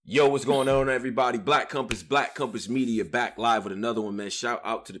Yo, what's going on, everybody? Black Compass Media back live with another one, man. Shout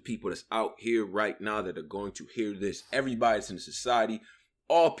out to the people that's out here right now that are going to hear this. Everybody that's in the society,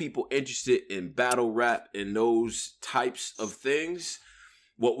 all people interested in battle rap and those types of things.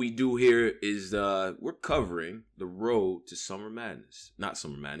 What we do here is we're covering the road to Summer Madness. Not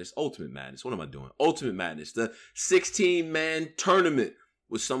Summer Madness, Ultimate Madness. What am I doing? Ultimate Madness, the 16-man tournament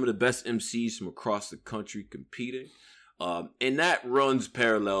with some of the best MCs from across the country competing. And that runs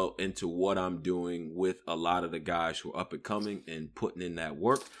parallel into what I'm doing with a lot of the guys who are up and coming and putting in that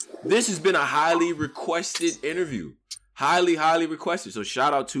work. This has been a highly requested interview. Highly requested. So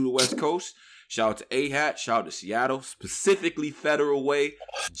shout out to the West Coast. Shout out to A-Hat. Shout out to Seattle. Specifically Federal Way.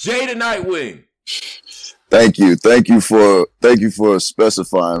 Jay the Nightwing. Thank you for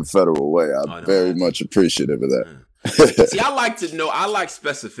specifying Federal Way. I'm very much appreciative of that. See, I like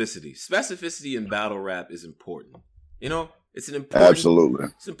specificity. Specificity in battle rap is important. You know, it's an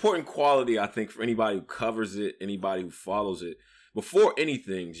important quality, I think, for anybody who covers it, anybody who follows it. Before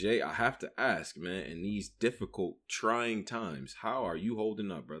anything, Jay, I have to ask, man, in these difficult, trying times, how are you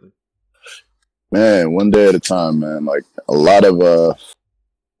holding up, brother? Man, one day at a time, man. Like a lot of the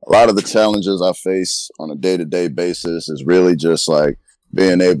challenges I face on a day-to-day basis is really just like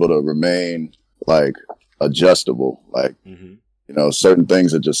being able to remain like adjustable. Like, you know, certain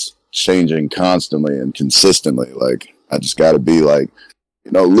things are just changing constantly and consistently. Like I just got to be like,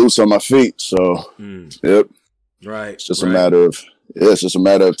 you know, loose on my feet. So, yep. Right. It's just a matter of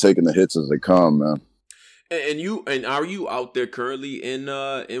taking the hits as they come, man. And are you out there currently in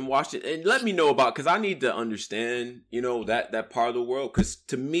Washington? And let me know about, because I need to understand, you know, that part of the world. Because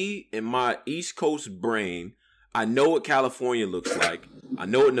to me, in my East Coast brain, I know what California looks like. I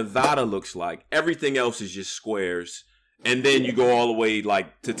know what Nevada looks like. Everything else is just squares. And then you go all the way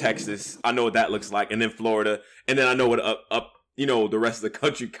like to Texas. I know what that looks like. And then Florida. And then I know what up you know, the rest of the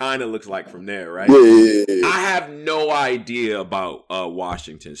country kind of looks like from there, right? Yeah. I have no idea about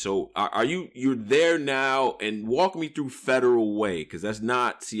Washington. So you're there now, and walk me through Federal Way, because that's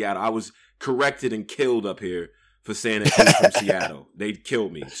not Seattle. I was corrected and killed up here for saying that he's from Seattle. They'd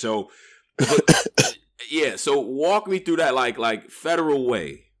kill me. So yeah, so walk me through that like Federal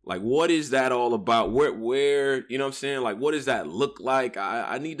Way. Like, what is that all about? Where, you know what I'm saying? Like, what does that look like?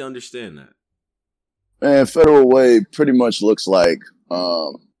 I need to understand that. Man, Federal Way pretty much looks like,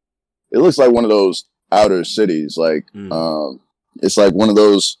 it looks like one of those outer cities. Like, it's like one of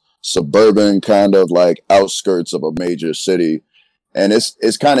those suburban kind of like outskirts of a major city. And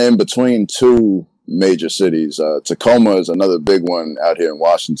it's kind of in between two major cities. Tacoma is another big one out here in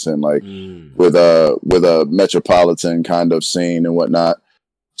Washington, like with a metropolitan kind of scene and whatnot.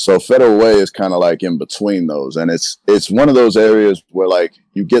 So Federal Way is kind of like in between those. And it's one of those areas where like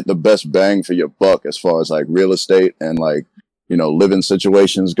you get the best bang for your buck as far as like real estate and like, you know, living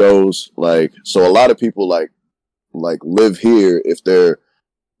situations goes. Like, so a lot of people like live here if they're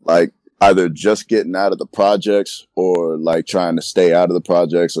like either just getting out of the projects or like trying to stay out of the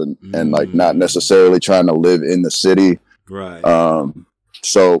projects and like not necessarily trying to live in the city. Right.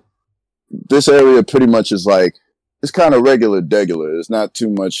 So this area pretty much is like, it's kind of regular. There's not too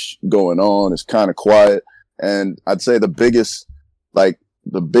much going on. It's kind of quiet. And I'd say the biggest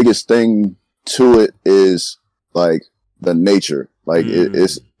thing to it is like the nature. Like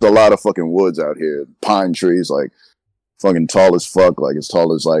it's a lot of fucking woods out here. Pine trees, like fucking tall as fuck. Like as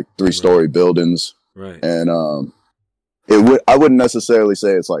tall as like 3-story buildings. Right. And, I wouldn't necessarily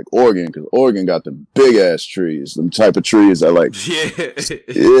say it's like Oregon, because Oregon got the big ass trees, them type of trees that like,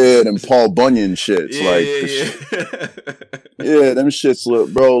 them Paul Bunyan shits. Them shits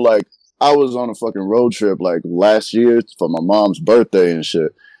look, bro. Like I was on a fucking road trip like last year for my mom's birthday and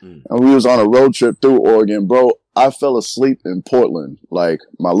shit, and we was on a road trip through Oregon, bro. I fell asleep in Portland, like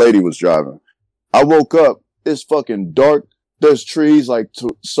my lady was driving. I woke up, it's fucking dark. There's trees like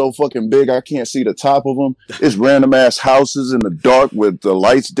so fucking big I can't see the top of them. It's random ass houses in the dark with the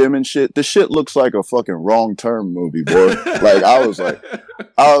lights dim and shit. This shit looks like a fucking Wrong Turn movie, boy. Like I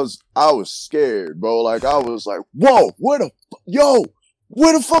was scared, bro. Like I was like, whoa, where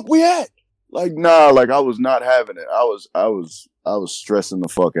the fuck we at? Like nah, like I was not having it. I was stressing the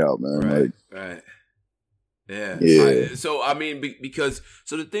fuck out, man. Right. Yeah. So I mean, because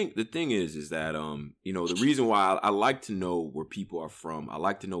the thing is that you know, the reason why I like to know where people are from, I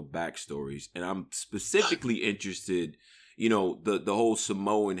like to know backstories, and I'm specifically interested, you know, the whole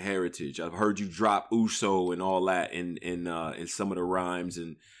Samoan heritage. I've heard you drop Uso and all that in some of the rhymes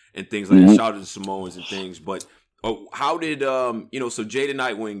and things like that. Shout out to the Samoans and things, but. Oh, how did you know? So Jay the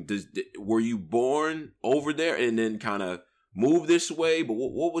Nightwing, were you born over there and then kind of move this way, but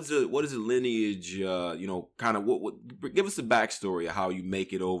what is the lineage? Kind of what give us the backstory of how you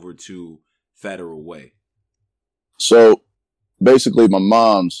make it over to Federal Way. So basically,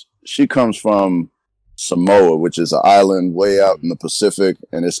 she comes from Samoa, which is an island way out in the Pacific,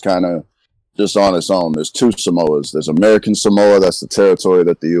 and it's kind of just on its own. There's two Samoas. There's American Samoa, that's the territory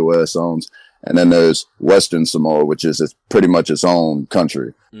that the U.S. owns, and then there's Western Samoa, which is pretty much its own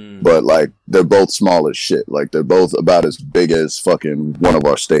country. But like they're both small as shit. Like they're both about as big as fucking one of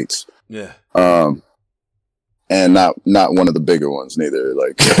our states. Yeah. And not one of the bigger ones neither.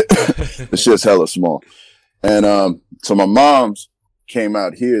 Like the shit's hella small. And so my mom's came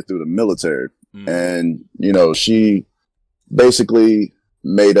out here through the military, and she basically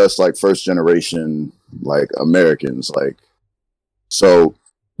made us like first generation like Americans. Like so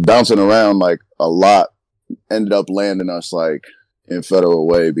bouncing around like a lot ended up landing us like in Federal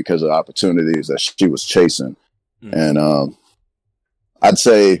Way because of opportunities that she was chasing. And I'd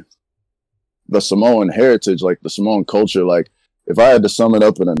say the Samoan heritage, like the Samoan culture, like if I had to sum it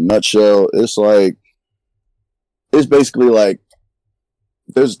up in a nutshell, it's basically like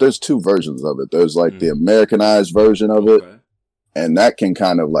there's two versions of it. There's like the Americanized version of it, and that can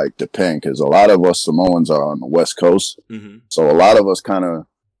kind of like depend because a lot of us Samoans are on the West Coast, so a lot of us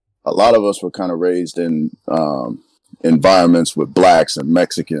were kind of raised in environments with blacks and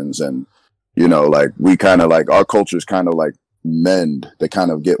Mexicans, and like we kind of like our cultures kind of like mend, they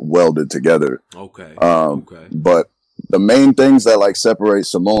kind of get welded together. But the main things that like separate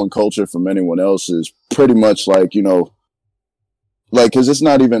Samoan culture from anyone else is pretty much like like because it's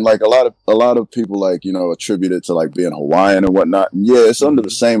not even like a lot of people like attribute it to like being Hawaiian and whatnot, and yeah, it's under the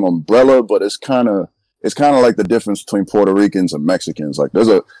same umbrella, but it's kind of like the difference between Puerto Ricans and Mexicans. Like there's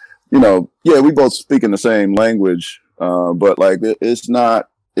a yeah, we both speak in the same language, but like it's not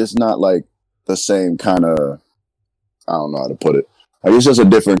like the same kind of, I don't know how to put it. Like it's just a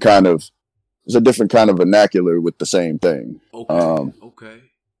different kind of vernacular with the same thing. Okay.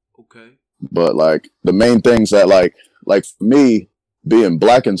 But like the main things that like for me being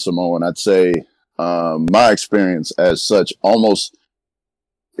black and Samoan, I'd say my experience as such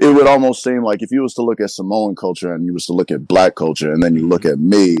it would almost seem like if you was to look at Samoan culture and you was to look at black culture and then you look at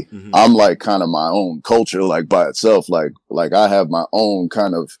me, I'm like kind of my own culture, like by itself. Like I have my own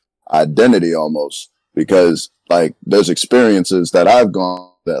kind of identity almost, because like there's experiences that I've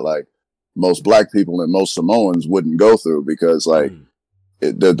gone that like most black people and most Samoans wouldn't go through, because like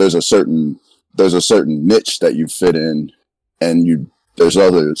there's a certain niche that you fit in, and there's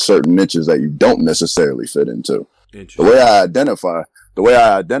other certain niches that you don't necessarily fit into. The way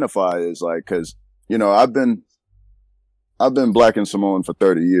I identify is like, cause I've been black and Samoan for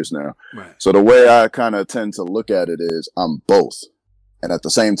 30 years now. Right. So the way I kind of tend to look at it is I'm both. And at the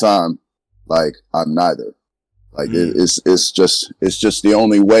same time, like I'm neither. Like it's just the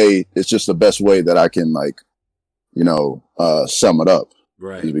only way, it's just the best way that I can like, sum it up.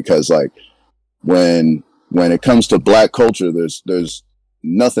 Right. Is because like when it comes to black culture, there's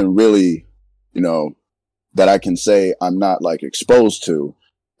nothing really, that I can say I'm not like exposed to.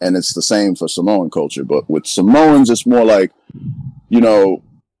 And it's the same for Samoan culture. But with Samoans, it's more like,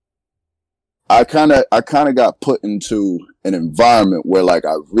 I kind of got put into an environment where like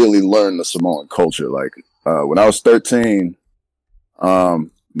I really learned the Samoan culture. Like when I was 13, my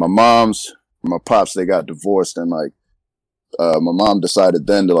pops, they got divorced, and like my mom decided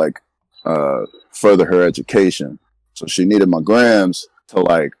then to like further her education. So she needed my grams to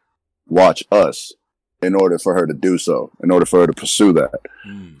like watch us in order for her to do so, in order for her to pursue that.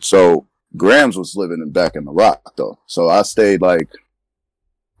 So Grams was living back in the Rock though. So I stayed like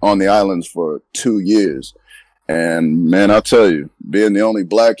on the islands for 2 years. And man, I'll tell you, being the only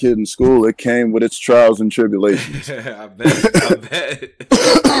black kid in school, it came with its trials and tribulations. I bet.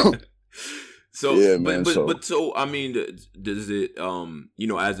 So, yeah, but so, I mean, does it,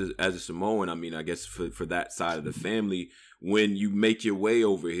 as a Samoan, I mean, I guess for that side of the family, when you make your way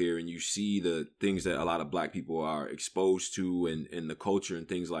over here and you see the things that a lot of black people are exposed to and the culture and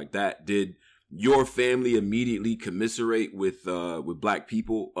things like that, did your family immediately commiserate with black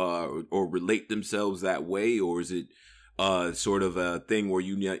people or relate themselves that way, or is it sort of a thing where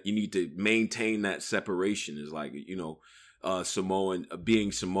you need to maintain that separation? Is like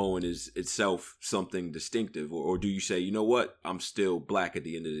being Samoan is itself something distinctive, or do you say, you know what, I'm still black at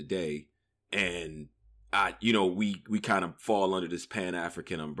the end of the day, and we kind of fall under this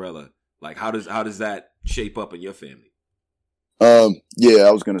Pan-African umbrella? Like how does that shape up in your family? Yeah,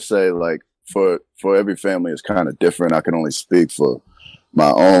 I was gonna say like for every family it's kind of different. I can only speak for my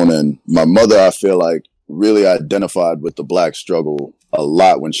own, and my mother, I feel like, really identified with the black struggle a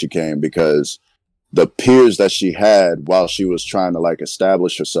lot when she came, because the peers that she had while she was trying to like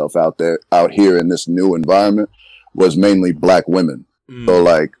establish herself out here in this new environment was mainly black women. So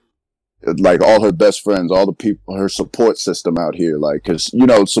like all her best friends, all the people, her support system out here, like, cause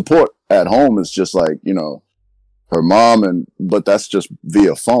support at home is just like, her mom but that's just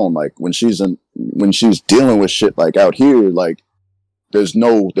via phone. Like when she's dealing with shit like out here, like there's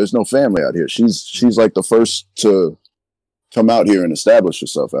no family out here. She's like the first to come out here and establish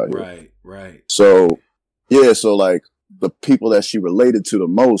herself out here. Right. So yeah, so like the people that she related to the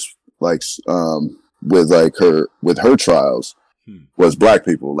most, like with her trials was black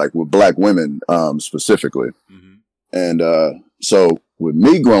people, like with black women specifically. And so with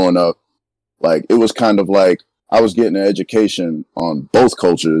me growing up, like it was kind of like I was getting an education on both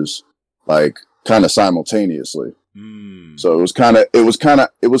cultures, like kind of simultaneously. So it was kind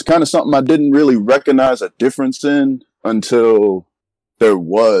of something I didn't really recognize a difference in until there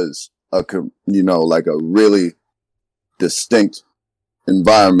was like a really distinct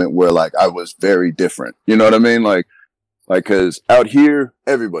environment where like I was very different. You know what I mean? Like, cause out here,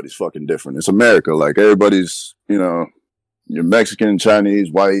 everybody's fucking different. It's America. Like everybody's, you're Mexican,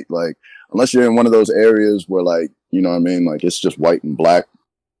 Chinese, white, like, unless you're in one of those areas where like, you know what I mean? Like it's just white and black.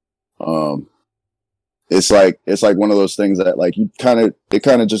 It's like one of those things that like it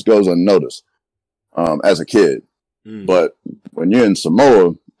kind of just goes unnoticed, as a kid. But when you're in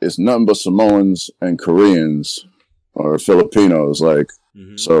Samoa, it's nothing but Samoans and Koreans or Filipinos. Like,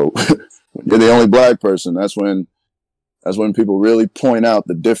 so when you're the only black person, that's when people really point out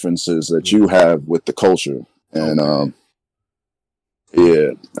the differences that you have with the culture. And,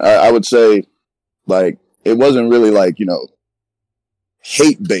 I would say like, it wasn't really like,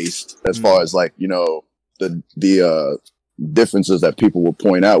 hate based as far as like, the differences that people would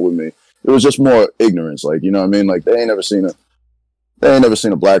point out with me. It was just more ignorance. Like, you know what I mean? Like they ain't never seen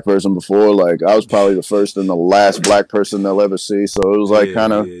a black person before. Like I was probably the first and the last black person they'll ever see. So it was like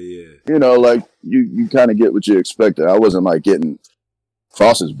kind of, like you kind of get what you expected. I wasn't like getting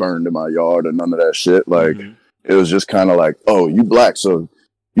crosses burned in my yard or none of that shit. Like it was just kind of like, oh, you black, so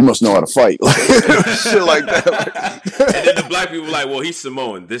you must know how to fight. Like shit like that. Like, and then the black people were like, well, he's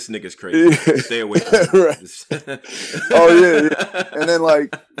Samoan. This nigga's crazy. Stay away from him. Right. Oh yeah. And then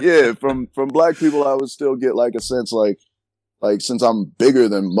like, from black people, I would still get like a sense like since I'm bigger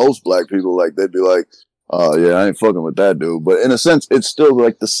than most black people, like they'd be like, oh yeah, I ain't fucking with that dude. But in a sense, it's still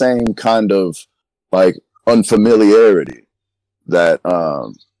like the same kind of like unfamiliarity that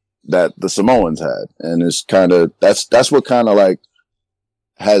the Samoans had. And it's kind of, that's what kind of like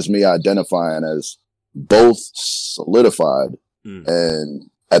has me identifying as both solidified and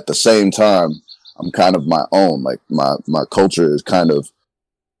at the same time I'm kind of my own. Like my culture is kind of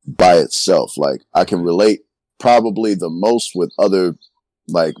by itself. Like I can relate probably the most with other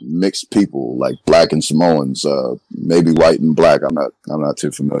like mixed people, like black and Samoans, maybe white and black. I'm not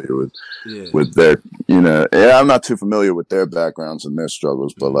too familiar with their, I'm not too familiar with their backgrounds and their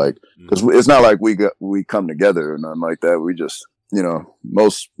struggles, but like, cause it's not like we come together or nothing like that. We just,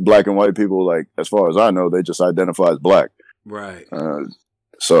 most black and white people, like, as far as I know, they just identify as black. Right.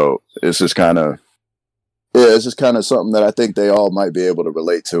 So it's just kind of, something that I think they all might be able to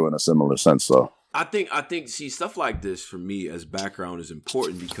relate to in a similar sense. So I think, see, stuff like this for me as background is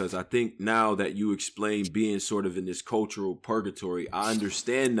important because I think now that you explain being sort of in this cultural purgatory, I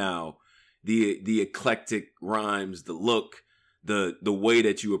understand now the eclectic rhymes, the look, the way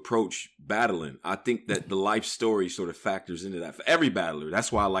that you approach battling. I think that the life story sort of factors into that for every battler.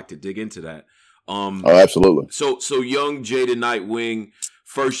 That's why I like to dig into that. Oh, absolutely. So young Jaden Nightwing,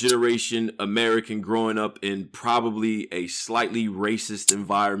 first generation American, growing up in probably a slightly racist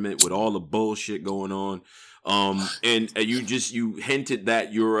environment with all the bullshit going on. And you hinted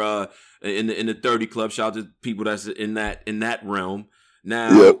that you're in the 30 Club. Shout out to people that's in that realm.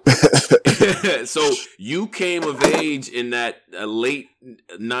 Now, yep. So you came of age in that late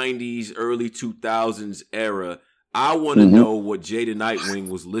 90s, early 2000s era. I want to know what Jaden Nightwing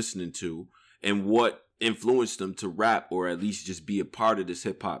was listening to and what influenced them to rap or at least just be a part of this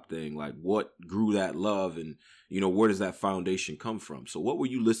hip hop thing. Like what grew that love and, where does that foundation come from? So what were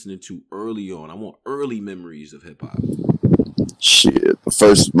you listening to early on? I want early memories of hip hop. Shit.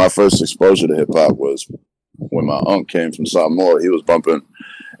 My first exposure to hip hop was when my uncle came from Samoa. He was bumping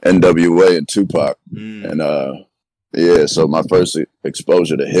NWA and Tupac. And so my first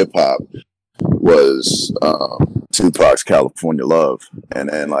exposure to hip hop was Tupac's California Love. And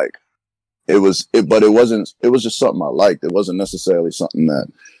then like it was just something I liked. It wasn't necessarily something that,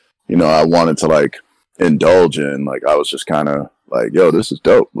 I wanted to like indulge in. Like I was just kind of like, yo, this is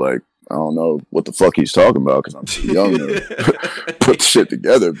dope. Like I don't know what the fuck he's talking about because I'm too young to put the shit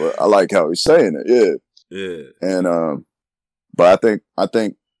together. But I like how he's saying it. Yeah. And but I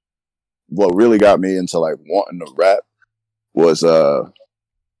think what really got me into like wanting to rap was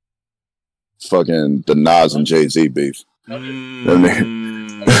fucking the Nas and Jay-Z beef. That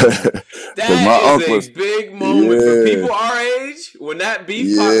is a big moment for people our age when that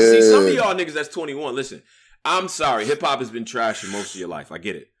beef pops. See, some of y'all niggas that's 21. Listen, I'm sorry, hip hop has been trash for most of your life. I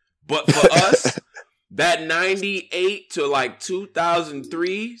get it, but for us, that 98 to like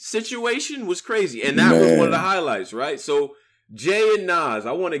 2003 situation was crazy, and that was one of the highlights, right? So Jay and Nas,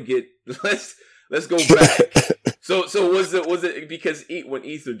 I want to get let's go back. So was it because when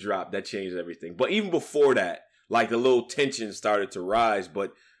Ether dropped that changed everything? But even before that, like the little tension started to rise.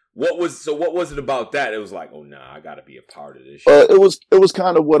 But what was it about that? It was like, oh nah, I gotta be a part of this shit. It was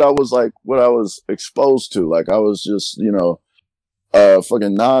kind of what I was exposed to. Like I was just,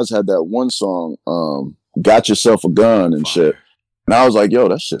 fucking Nas had that one song, Got Yourself a Gun and shit. And I was like, yo,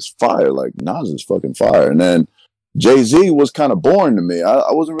 that shit's fire. Like Nas is fucking fire. And then Jay-Z was kind of boring to me.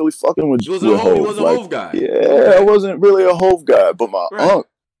 I wasn't really fucking with Hov. He was a Hov guy. Yeah, I wasn't really a Hov guy. But my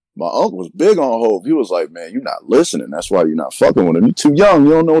uncle was big on Hov. He was like, man, you're not listening. That's why you're not fucking with him. You're too young.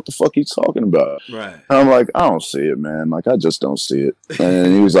 You don't know what the fuck he's talking about. Right. And I'm like, I don't see it, man. Like, I just don't see it.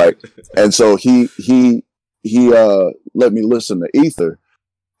 And he was like, and so he let me listen to Ether.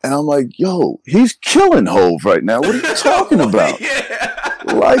 And I'm like, yo, he's killing Hov right now. What are you talking about?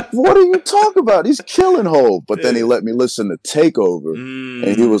 Like, what are you talking about? He's killing Hov. But then he let me listen to Takeover.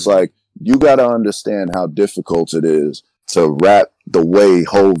 And he was like, you got to understand how difficult it is to rap the way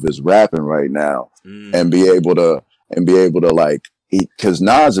Hov is rapping right now and be able to like, because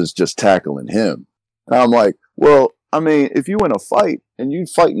Nas is just tackling him. And I'm like, well, I mean, if you in a fight and you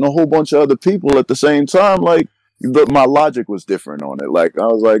fighting a whole bunch of other people at the same time, like, but my logic was different on it. Like, I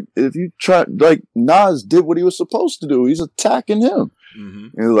was like, if you try, like, Nas did what he was supposed to do. He's attacking him.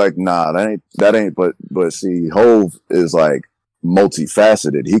 And he was like, nah, that ain't, but see, Hov is like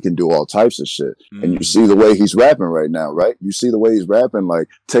multifaceted. He can do all types of shit. And you see the way he's rapping right now, right? You see the way he's rapping, like,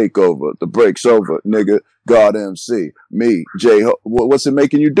 Takeover, The Break's Over, nigga, God MC, me, Jay, what's it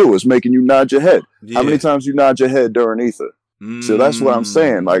making you do? It's making you nod your head. Yeah. How many times you nod your head during Ether? So that's what I'm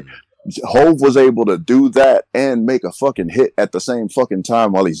saying. Like, Hov was able to do that and make a fucking hit at the same fucking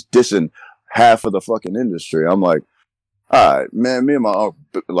time while he's dissing half of the fucking industry. I'm like, all right, man, me and my uncle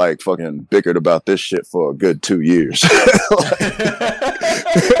like fucking bickered about this shit for a good 2 years.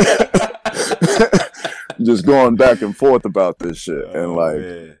 Just going back and forth about this shit. And like,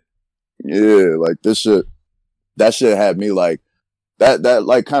 yeah, like this shit, that shit had me like, that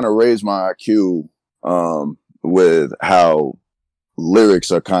like kind of raised my IQ, with how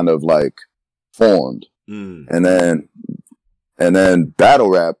lyrics are kind of like formed. And then battle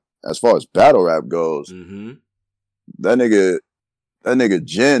rap, as far as battle rap goes, that nigga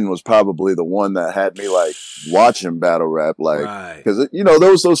Jen was probably the one that had me like watching battle rap, like, because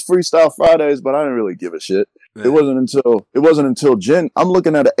there was those Freestyle Fridays, but I didn't really give a shit. It wasn't until Jen, I'm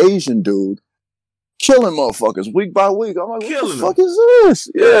looking at an Asian dude killing motherfuckers week by week. I'm like, what the fuck is this?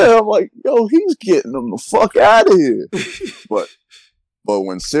 Yeah, I'm like, yo, he's getting them the fuck out of here. But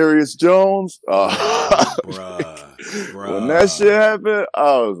when Serious Jones, when that shit happened,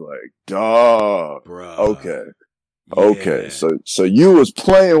 I was like, dog, okay, so you was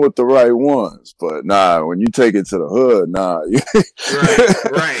playing with the right ones, but nah, when you take it to the hood, nah,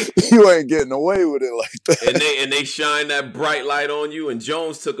 you ain't getting away with it like that. And they shine that bright light on you, and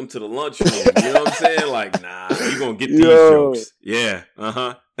Jones took them to the lunchroom. You know what I'm saying? Like, nah, you gonna get these jokes. Yeah,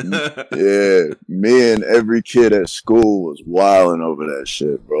 yeah, me and every kid at school was wilding over that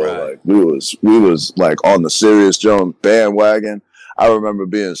shit, bro. Like we was like on the Serious Jones bandwagon. I remember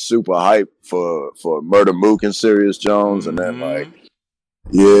being super hyped for Murder Mook and Serious Jones, and then like,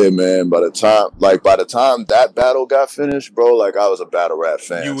 yeah, man. By the time that battle got finished, bro, like I was a battle rap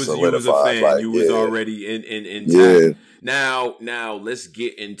fan. You was a fan. Like, you was already in. Yeah. Now let's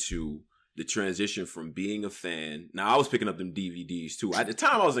get into the transition from being a fan. Now I was picking up them DVDs too. At the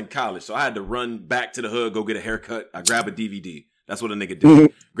time I was in college, so I had to run back to the hood, go get a haircut. I grab a DVD. That's what a nigga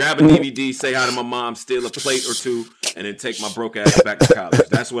did. Grab a DVD, say hi to my mom, steal a plate or two, and then take my broke ass back to college.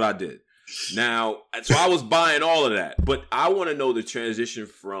 That's what I did. Now, so I was buying all of that. But I want to know the transition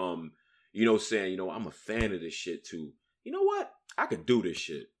from, saying, I'm a fan of this shit to, you know what? I could do this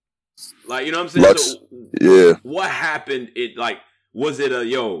shit. Like, you know what I'm saying? So, what happened? Was it a,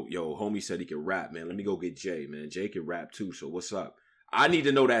 yo, homie said he could rap, man. Let me go get Jay, man. Jay can rap too, so what's up? I need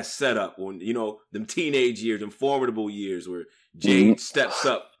to know that setup when, them teenage years, them formidable years where Jay steps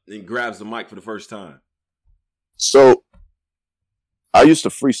up and grabs the mic for the first time. So I used to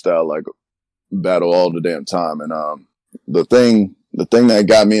freestyle like battle all the damn time, and the thing that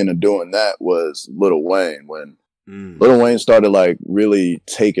got me into doing that was Lil Wayne. When Lil Wayne started like really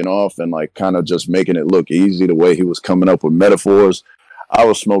taking off and like kind of just making it look easy, the way he was coming up with metaphors. I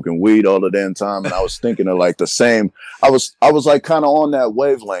was smoking weed all the damn time, and I was thinking of like the same. I was like kind of on that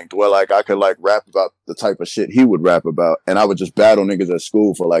wavelength where like I could like rap about the type of shit he would rap about, and I would just battle niggas at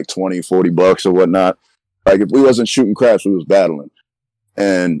school for like $20-$40 or whatnot. Like if we wasn't shooting craps, we was battling,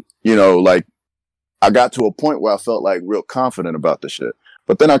 and you know, like I got to a point where I felt like real confident about the shit.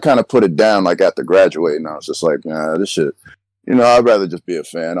 But then I kind of put it down like after graduating. I was just like, nah, this shit. You know, I'd rather just be a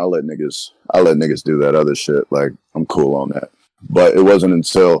fan. I'll let niggas do that other shit. Like I'm cool on that. But it wasn't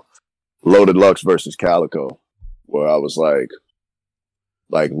until Loaded Lux versus Calico where I was like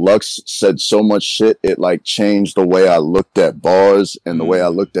Lux said so much shit, it like changed the way I looked at bars and the way I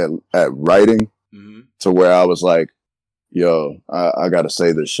looked at writing to where I was like, yo, I gotta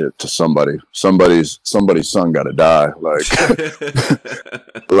say this shit to somebody. Somebody's son gotta die. Like,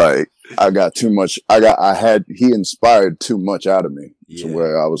 like I got too much. He inspired too much out of me to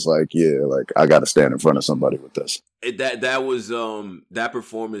where I was like, yeah, like I gotta stand in front of somebody with this. That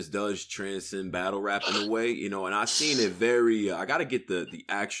performance does transcend battle rap in a way, you know, and I've seen it very, I gotta get the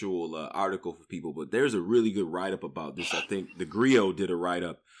actual article for people, but there's a really good write-up about this. I think the Griot did a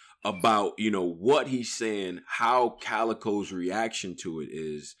write-up about, you know, what he's saying, how Calico's reaction to it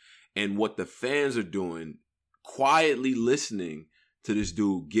is, and what the fans are doing, quietly listening to this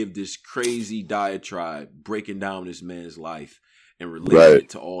dude give this crazy diatribe, breaking down this man's life and relating it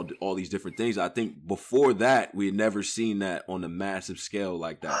to all these different things. I think before that, we had never seen that on a massive scale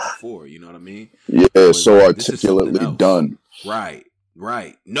like that before. You know what I mean? Yeah, so like, articulately done. Right.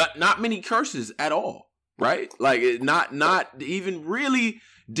 Not many curses at all. Right? Like not even really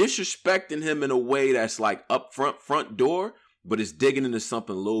disrespecting him in a way that's like up front door, but it's digging into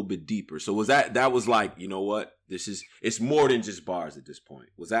something a little bit deeper. So that was like, you know what? It's more than just bars at this point.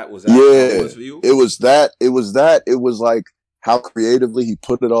 Was that yeah, how it was for you? It was that. It was like how creatively he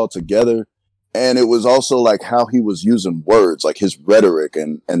put it all together. And it was also like how he was using words, like his rhetoric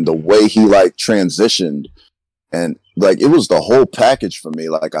and the way he like transitioned. And like, it was the whole package for me.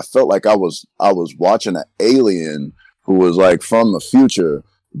 Like, I felt like I was watching an alien who was like from the future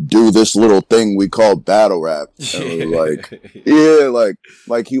do this little thing we call battle rap. And it was like, yeah,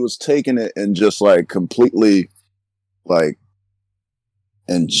 like he was taking it and just like completely like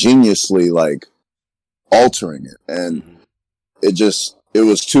ingeniously like altering it. And it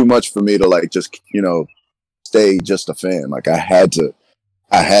was too much for me to like, just, you know, stay just a fan. Like I had to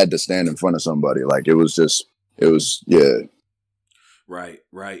stand in front of somebody. Like it was, yeah.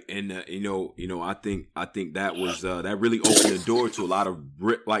 Right. And, you know, I think that was, that really opened the door to a lot of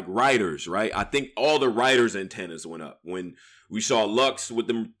like writers, right? I think all the writers' antennas went up when we saw Lux with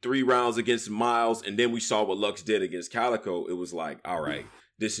them 3 rounds against Miles. And then we saw what Lux did against Calico. It was like, all right,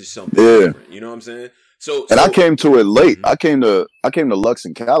 this is something different. You know what I'm saying? So I came to it late. I came to Lux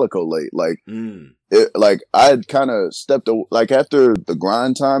and Calico late. Like, like I had kind of stepped like after the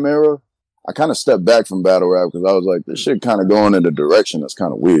grind time era, I kind of stepped back from battle rap because I was like, this shit kind of going in a direction that's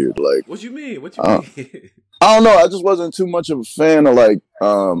kind of weird. Like, what you mean? I don't know. I just wasn't too much of a fan of like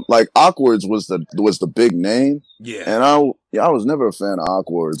Awkwards was the big name. Yeah. And I was never a fan of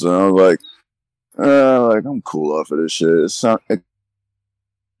Awkwards, and I was like I'm cool off of this shit. It's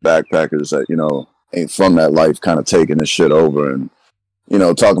backpackers that, you know, ain't from that life kind of taking this shit over and, you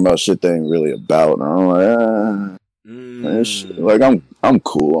know, talking about shit they ain't really about. And I'm like, I'm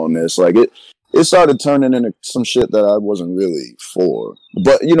cool on this. Like it started turning into some shit that I wasn't really for.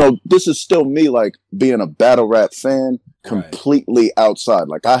 But, you know, this is still me like being a battle rap fan completely outside.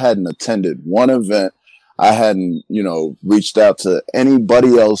 Like I hadn't attended one event. I hadn't, you know, reached out to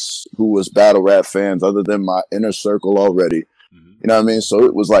anybody else who was battle rap fans other than my inner circle already. You know what I mean? So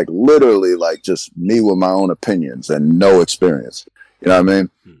it was like literally like just me with my own opinions and no experience. You know what I mean?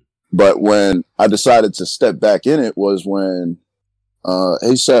 But when I decided to step back in it was when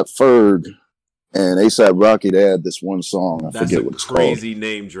ASAP Ferg and ASAP Rocky, they had this one song. I forget what it's called. That's a crazy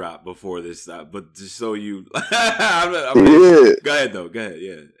name drop before this, but just so you... Go ahead, though. Go ahead,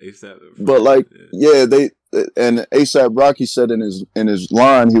 yeah. ASAP. But like, they... And ASAP Rocky said in his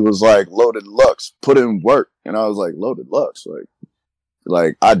line, he was like, Loaded Lux, put in work. And I was like, Loaded Lux?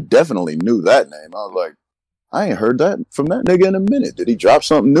 Like I definitely knew that name. I was like, I ain't heard that from that nigga in a minute. Did he drop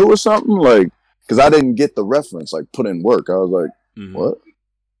something new or something? Like, because I didn't get the reference, like put in work. I was like, what?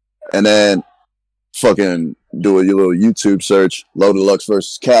 And then fucking do a little YouTube search, Loaded Lux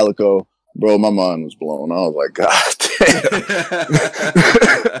versus Calico. Bro, my mind was blown. I was like, God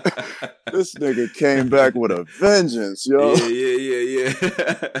This nigga came back with a vengeance, yo.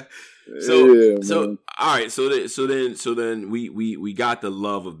 Yeah. So all right. So then we got the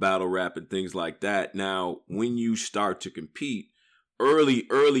love of battle rap and things like that. Now, when you start to compete,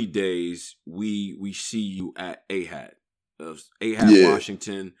 early days, we see you at AHAT,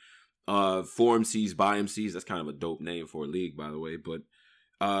 Washington, for MCs by MCs. That's kind of a dope name for a league, by the way. But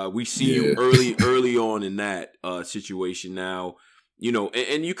we see you early on in that situation. Now, you know,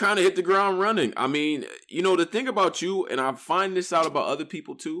 and you kind of hit the ground running. I mean, you know, the thing about you, and I find this out about other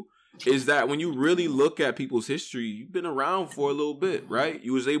people too, is that when you really look at people's history, you've been around for a little bit, right?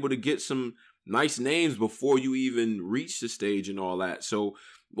 You was able to get some nice names before you even reached the stage and all that. So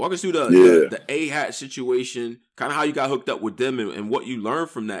walk us through the AHAT situation, kind of how you got hooked up with them and what you learned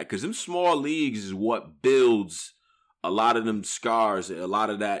from that. Because them small leagues is what builds a lot of them scars, a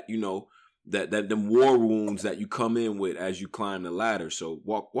lot of that, you know, that them war wounds that you come in with as you climb the ladder. So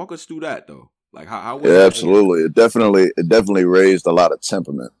walk us through that though. Like how was it? Absolutely. It definitely raised a lot of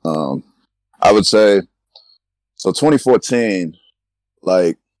temperament. I would say so 2014,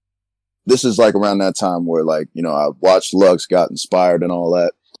 like this is like around that time where like, you know, I watched Lux, got inspired and all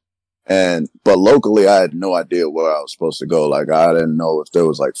that. But locally I had no idea where I was supposed to go. Like I didn't know if there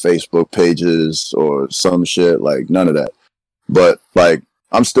was like Facebook pages or some shit, like none of that. But like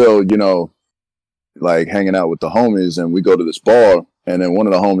I'm still, you know, like hanging out with the homies and we go to this bar and then one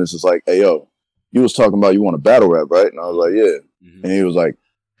of the homies is like, hey yo, you was talking about you want a battle rap, right? And I was like, yeah. Mm-hmm. And he was like,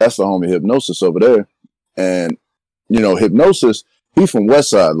 that's the homie Hypnosis over there. And, you know, Hypnosis, he from West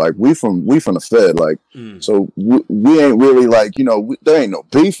Side. Like, we from the Fed. Like, so we ain't really like, you know, there ain't no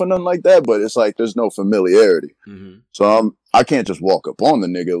beef or nothing like that, but it's like there's no familiarity. Mm-hmm. So I can't just walk up on the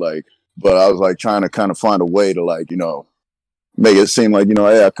nigga, like, but I was like trying to kind of find a way to like, you know, make it seem like, you know,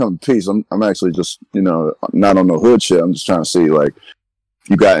 hey, I come in peace. I'm actually just, you know, not on no hood shit. I'm just trying to see, like, if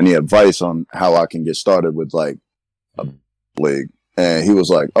you got any advice on how I can get started with, like, a league. And he was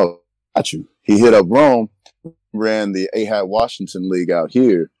like, oh, got you. He hit up Rome, ran the AHAT Washington League out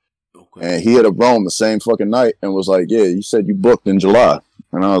here. Okay. And he hit up Rome the same fucking night and was like, yeah, you said you booked in July.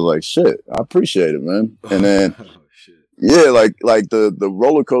 And I was like, shit, I appreciate it, man. And then, yeah, like the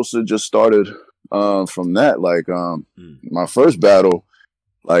roller coaster just started from that. Like, my first battle,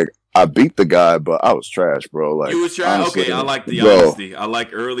 like, I beat the guy, but I was trash, bro. Like, you was trash? Okay, I like the honesty. I like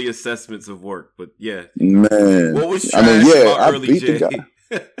early assessments of work, but yeah. Man. What was trash about early beat the guy.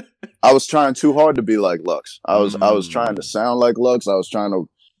 I was trying too hard to be like Lux. I was trying to sound like Lux. I was trying to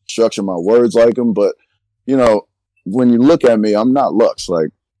structure my words like him, but, you know, when you look at me, I'm not Lux.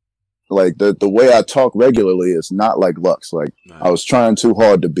 Like the way I talk regularly is not like Lux. Like, nice. I was trying too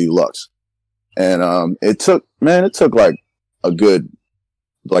hard to be Lux. And it took like a good,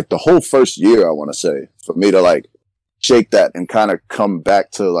 like the whole first year, I want to say, for me to like shake that and kind of come back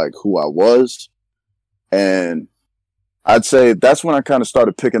to like who I was. And I'd say that's when I kind of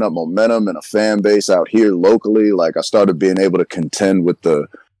started picking up momentum and a fan base out here locally. Like I started being able to contend with the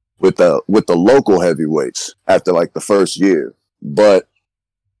local heavyweights after like the first year. But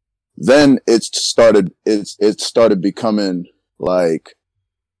then it started becoming like,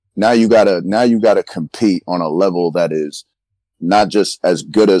 now you gotta compete on a level that is not just as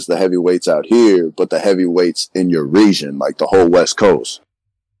good as the heavyweights out here, but the heavyweights in your region, like the whole West Coast.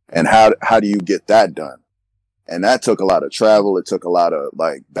 And how do you get that done? And that took a lot of travel. It took a lot of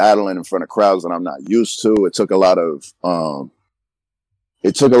like battling in front of crowds that I'm not used to. It took a lot of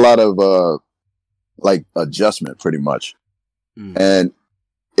like adjustment pretty much. And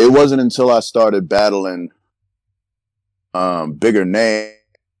it wasn't until I started battling bigger names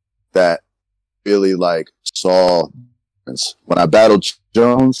that really like saw. When I battled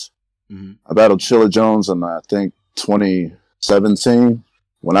Jones, I battled Chilla Jones in I think 2017.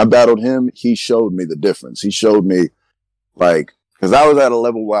 When I battled him, he showed me the difference. He showed me, like, because I was at a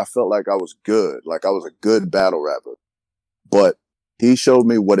level where I felt like I was good, like I was a good battle rapper. But he showed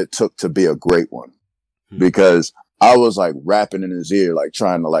me what it took to be a great one, because I was like rapping in his ear, like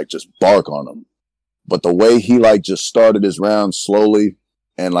trying to like just bark on him. But the way he like just started his round slowly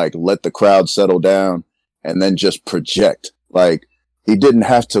and like let the crowd settle down and then just project, like he didn't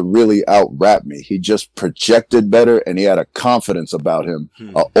have to really out rap me. He just projected better and he had a confidence about him,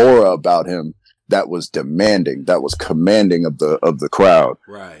 an aura about him that was demanding, that was commanding of the crowd.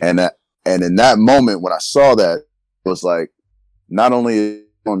 Right. And in that moment when I saw that, it was like, not only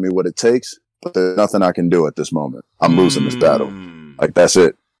on me what it takes, but there's nothing I can do at this moment. I'm losing this battle. Like, that's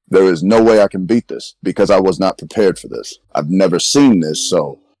it. There is no way I can beat this because I was not prepared for this. I've never seen this.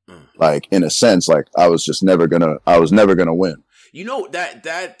 So like, in a sense, like I was never gonna win. You know,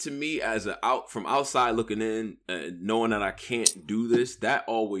 that to me, as from outside looking in, knowing that I can't do this, that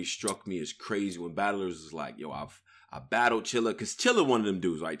always struck me as crazy when battlers is like, yo, I battled Chilla, because Chilla one of them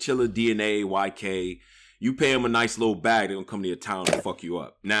dudes, right? Chilla, DNA, YK. You pay him a nice little bag, they're gonna come to your town and fuck you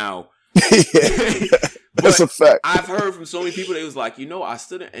up. Now, that's a fact. I've heard from so many people that was like, you know, I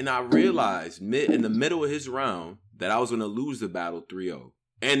stood and I realized in the middle of his round that I was gonna lose the battle 3-0.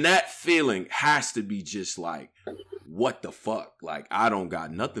 And that feeling has to be just like, what the fuck? Like, I don't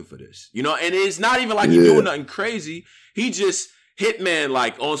got nothing for this. You know, and it's not even like he's doing nothing crazy. He just Hitman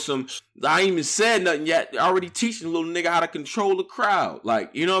like on some, I ain't even said nothing yet, already teaching a little nigga how to control the crowd. Like,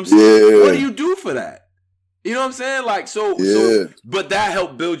 you know what I'm saying? What do you do for that? You know what I'm saying? Like, so, but that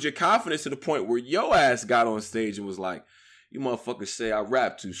helped build your confidence to the point where your ass got on stage and was like, you motherfuckers say I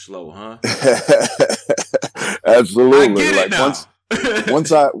rap too slow, huh? Absolutely. I get it now.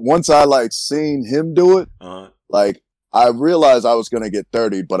 once I like seen him do it, like I realized I was going to get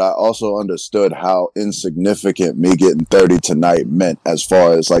 30, but I also understood how insignificant me getting 30 tonight meant as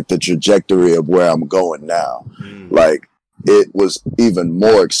far as like the trajectory of where I'm going now. Like, it was even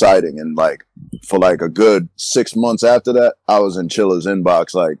more exciting. And like, for like a good 6 months after that, I was in Chilla's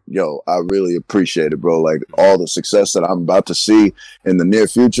inbox like, yo, I really appreciate it, bro. Like, all the success that I'm about to see in the near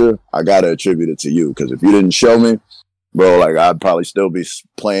future, I got to attribute it to you. Because if you didn't show me, bro, like, I'd probably still be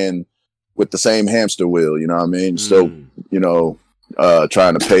playing with the same hamster wheel, you know what I mean? Still, you know,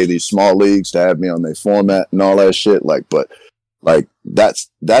 trying to pay these small leagues to have me on their format and all that shit. Like, but like, that's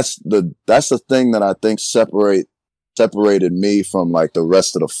the thing that I think separated me from like the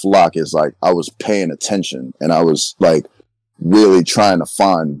rest of the flock, is like I was paying attention and I was like really trying to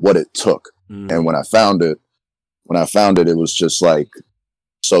find what it took. And when I found it, it was just like,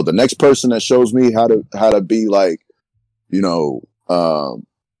 so the next person that shows me how to be like, you know,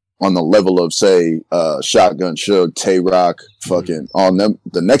 on the level of say Shotgun Suge, Tay Rock, fucking on them,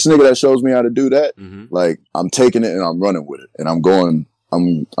 the next nigga that shows me how to do that, like I'm taking it and I'm running with it, and I'm going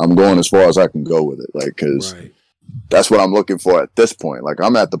as far as I can go with it, like, because that's what I'm looking for at this point. Like,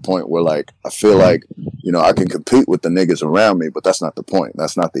 I'm at the point where like I feel like, you know, I can compete with the niggas around me, but that's not the point.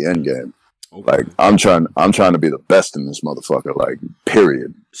 That's not the end game. Like, I'm trying to be the best in this motherfucker, like,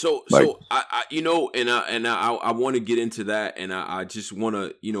 period. So I you know, and I want to get into that, and I just want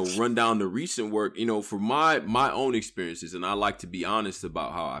to, you know, run down the recent work, you know, for my own experiences, and I like to be honest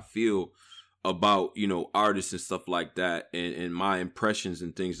about how I feel about, you know, artists and stuff like that, and my impressions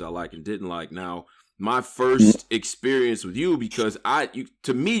and things I like and didn't like. Now, my first experience with you, because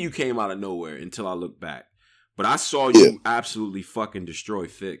to me you came out of nowhere until I look back. But I saw you absolutely fucking destroy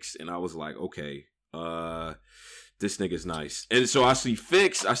Fix, and I was like, okay, this nigga's nice. And so I see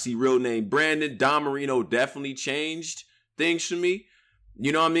Fix, I see real name Brandon. Don Marino definitely changed things for me.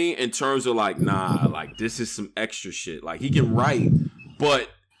 You know what I mean? In terms of like, nah, like this is some extra shit. Like, he can write, but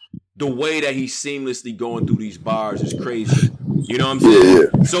the way that he's seamlessly going through these bars is crazy. You know what I'm saying?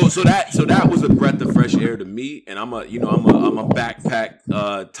 Yeah. So that was a breath of fresh air to me, and I'm a backpack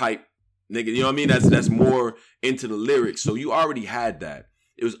type nigga, you know what I mean? That's more into the lyrics. So you already had that.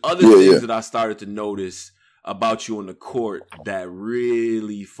 It was other things that I started to notice about you on the court that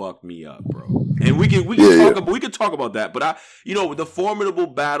really fucked me up, bro. And we can talk about that. But you know, the formidable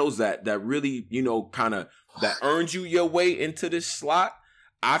battles that really, you know, kind of that earned you your way into this slot,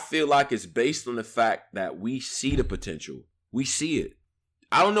 I feel like it's based on the fact that we see the potential. We see it.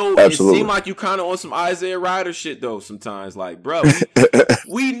 I don't know. Absolutely. It seemed like you kind of on some Isaiah Ryder shit though. Sometimes, like, bro,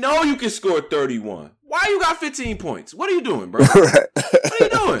 we know you can score 31. Why you got 15 points? What are you doing, bro? What are you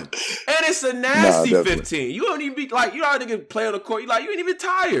doing? And it's a nasty 15. You don't even be like, you already can play on the court. You like, you ain't even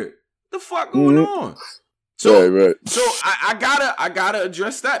tired. What the fuck going on? So, so I gotta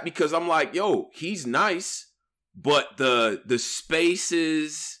address that, because I'm like, yo, he's nice, but the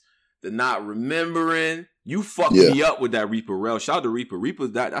spaces, the not remembering. You fucked me up with that Reaper Rel. Shout out to Reaper. Reaper,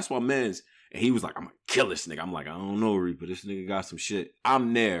 that's my man's. And he was like, I'm gonna kill this nigga. I'm like, I don't know, Reaper. This nigga got some shit.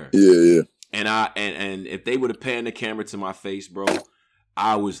 I'm there. Yeah. And if they would have panned the camera to my face, bro,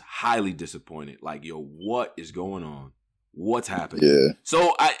 I was highly disappointed. Like, yo, what is going on? What's happening? Yeah.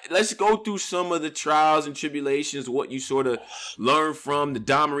 So let's go through some of the trials and tribulations, what you sort of learned from the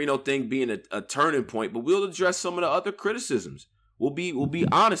Don Marino thing being a turning point, but we'll address some of the other criticisms. We'll be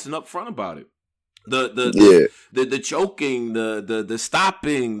honest and upfront about it. The choking, the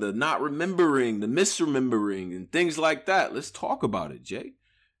stopping, the not remembering, the misremembering, and things like that. Let's talk about it, Jay.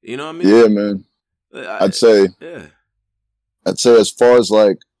 You know what I mean? Yeah, man. I'd say as far as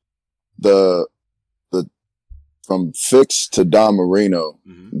like the from Fix to Don Marino,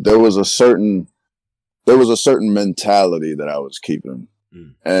 there was a certain mentality that I was keeping,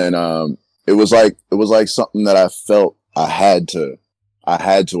 and it was like something that I felt I had to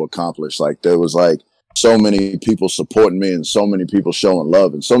accomplish. Like there was like so many people supporting me and so many people showing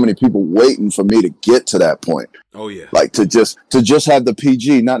love and so many people waiting for me to get to that point. Oh yeah. Like to just have the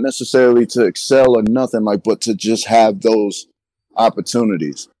PG, not necessarily to excel or nothing, like, but to just have those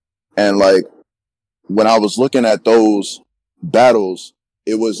opportunities. And like when I was looking at those battles,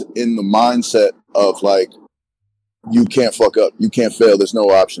 it was in the mindset of like, you can't fuck up, you can't fail, there's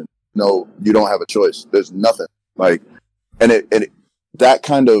no option. No, you don't have a choice. There's nothing. Like, and it that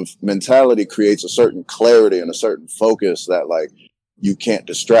kind of mentality creates a certain clarity and a certain focus that like you can't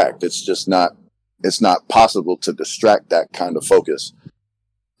distract. It's not possible to distract that kind of focus.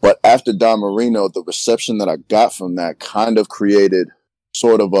 But after Don Marino, the reception that I got from that kind of created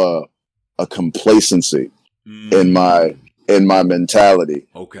sort of a complacency in my mentality.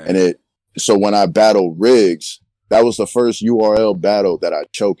 Okay. And so when I battled Riggs, that was the first URL battle that I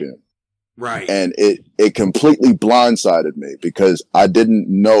choked in. Right. And it completely blindsided me because I didn't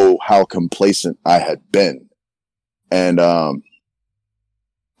know how complacent I had been. And I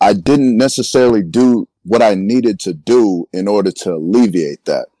didn't necessarily do what I needed to do in order to alleviate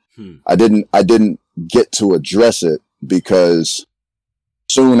that. I didn't get to address it because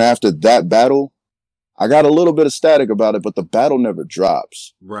soon after that battle, I got a little bit of static about it, but the battle never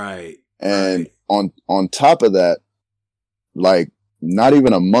drops. Right. And on top of that, like not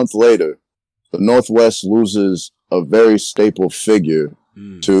even a month later, the Northwest loses a very staple figure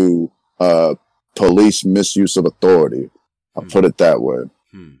to police misuse of authority. I'll put it that way.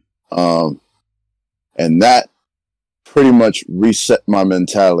 And that pretty much reset my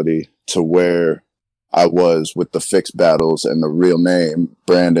mentality to where I was with the fixed battles and the real name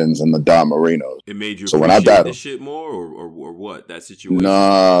Brandons and the Don Marinos. It made you so when I battled this shit more or what? That situation?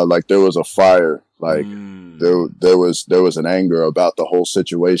 Nah, like there was a fire. Like there was an anger about the whole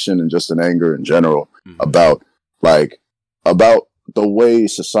situation and just an anger in general about the way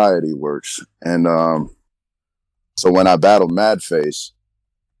society works. And so when I battled Madface,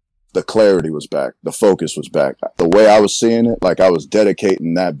 the clarity was back. The focus was back. The way I was seeing it, like I was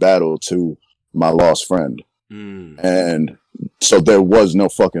dedicating that battle to my lost friend. And so there was no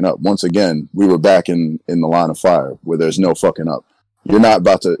fucking up. Once again, we were back in the line of fire where there's no fucking up. You're not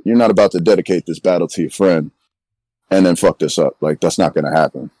about to dedicate this battle to your friend and then fuck this up. Like that's not going to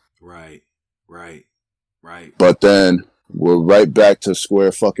happen. Right. But then we're right back to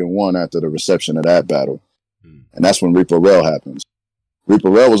square fucking one after the reception of that battle. And that's when Reaper Rail happens.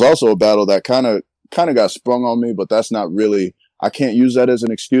 Reaper Rail was also a battle that kind of got sprung on me, but that's not really, I can't use that as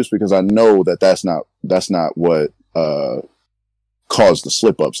an excuse because I know that that's not what caused the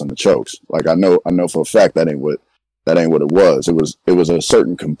slip ups and the chokes. Like I know for a fact that ain't what it was. It was a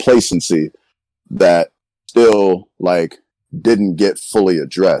certain complacency that still like didn't get fully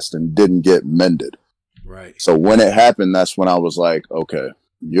addressed and didn't get mended. Right. So when it happened, that's when I was like, okay,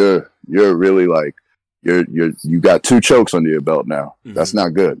 you're really like, you got 2 chokes under your belt now. That's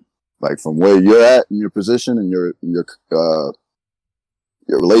not good. Like from where you're at in your position and your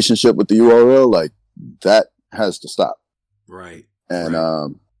relationship with the URL, like that has to stop. Right. And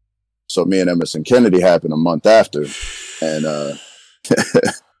so me and Emerson Kennedy happened a month after, and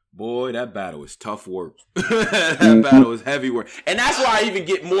boy, that battle was tough work. That battle was heavy work, and that's why I even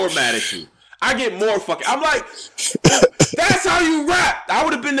get more mad at you. I get more fucking. I'm like, that's how you rap. I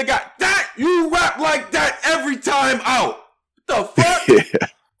would have been the guy that you rap like that every time out. What the fuck?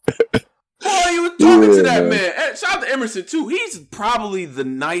 Boy, you were talking to that man. And shout out to Emerson too. He's probably the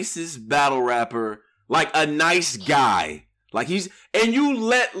nicest battle rapper, like a nice guy. Like and you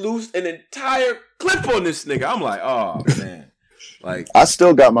let loose an entire clip on this nigga. I'm like, oh man. Like I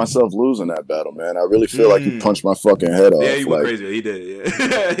still got myself losing that battle, man. I really feel like he punched my fucking head off. Yeah, he went like, crazy. He did,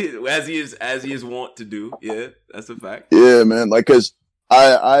 yeah. as he is wont to do. Yeah, that's a fact. Yeah, man. Like, cause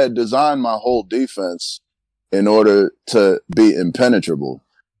I had designed my whole defense in order to be impenetrable.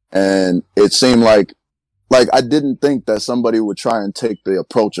 And it seemed like I didn't think that somebody would try and take the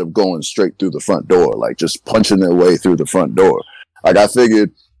approach of going straight through the front door, like just punching their way through the front door. Like I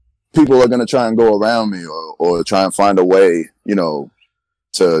figured people are going to try and go around me or try and find a way, you know,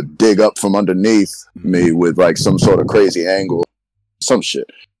 to dig up from underneath me with like some sort of crazy angle, some shit.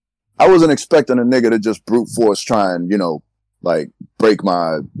 I wasn't expecting a nigga to just brute force try and, you know, like break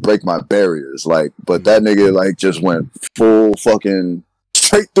my barriers. Like, but that nigga like just went full fucking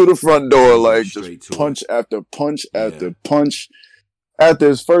straight through the front door, like just punch after punch after punch. After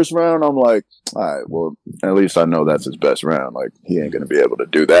his first round, I'm like, all right, well, at least I know that's his best round. Like, he ain't going to be able to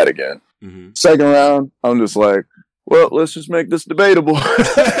do that again. Second round, I'm just like, well, let's just make this debatable.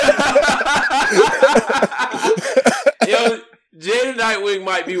 Yo, Jada Nightwing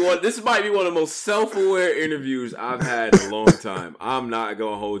might be one. This might be one of the most self-aware interviews I've had in a long time. I'm not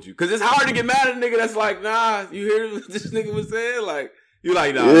gonna hold you because it's hard to get mad at a nigga that's like, nah. You hear what this nigga was saying? Like, you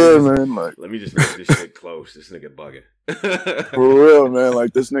like, nah. Yeah, man. Like, let me just make this shit close. This nigga bugging. For real, man.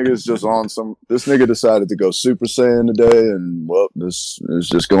 Like, this nigga's just on some. This nigga decided to go Super Saiyan today, and well, this is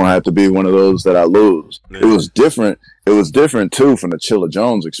just gonna have to be one of those that I lose. Yeah. It was different. It was different too from the Chilla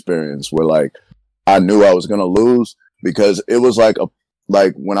Jones experience, where like I knew I was gonna lose. Because it was like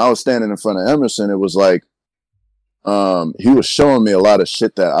when I was standing in front of Emerson, it was like he was showing me a lot of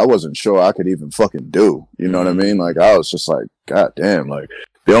shit that I wasn't sure I could even fucking do. You know what I mean? Like I was just like, God damn, like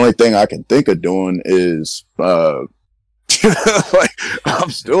the only thing I can think of doing is like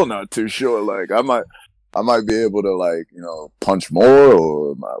I'm still not too sure. Like I might be able to like, you know, punch more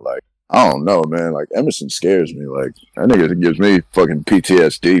or like I don't know, man. Like Emerson scares me. Like that nigga gives me fucking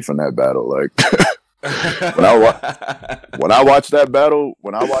PTSD from that battle. Like when I watch that battle,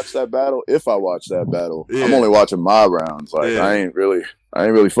 if I watch that battle, yeah. I'm only watching my rounds. Like yeah. I ain't really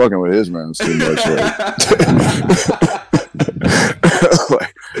fucking with his rounds too much. Like,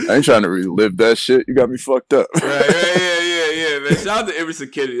 like I ain't trying to relive that shit. You got me fucked up. Yeah, man. Shout out to Emerson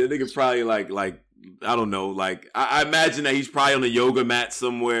Kennedy. That nigga probably like I don't know. Like I imagine that he's probably on a yoga mat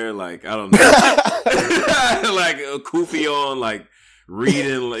somewhere. Like I don't know, like a kufi on, like. Reading,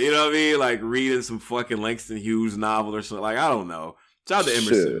 you know what I mean? Like reading some fucking Langston Hughes novel or something. Like I don't know. Shout out to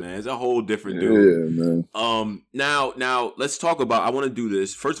Emerson, man. It's a whole different dude. Yeah, man. Now let's talk about. I want to do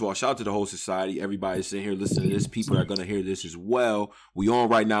this. First of all, shout out to the whole society. Everybody sitting here listening to this. People are gonna hear this as well. We on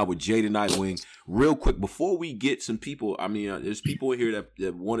right now with Jada Nightwing. Real quick before we get some people. I mean, there's people in here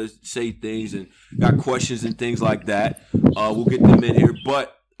that want to say things and got questions and things like that. We'll get them in here,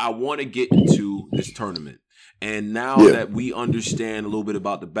 but I want to get into this tournament. And now that we understand a little bit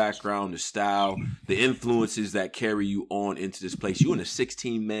about the background, the style, the influences that carry you on into this place, you're in a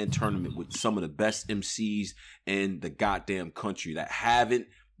 16-man tournament with some of the best MCs in the goddamn country that haven't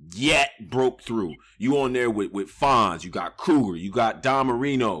yet broke through. You on there with Fonz, you got Kruger, you got Don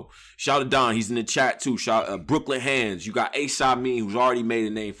Marino. Shout out to Don, he's in the chat too. Shout out Brooklyn Hands, you got Ace Amin, who's already made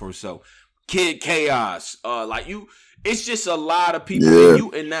a name for himself. Kid Chaos, it's just a lot of people. And you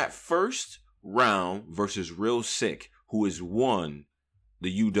in that first round versus Real Sick, who has won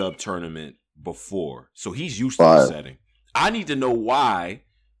the UW tournament before, so he's used to the setting. I need to know why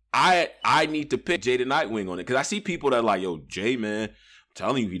I need to pick Jada Nightwing on it, because I see people that are like, yo, Jay, man, I'm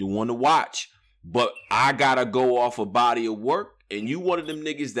telling you, he the one to watch, but I gotta go off a body of work, and you one of them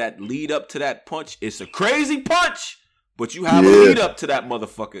niggas that lead up to that punch. It's a crazy punch, but you have a lead up to that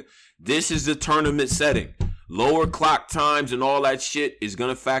motherfucker. This is the tournament setting. Lower clock times and all that shit is going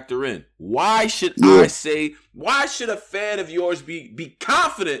to factor in. Why should a fan of yours be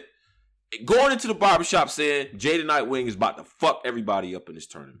confident going into the barbershop saying Jada Nightwing is about to fuck everybody up in this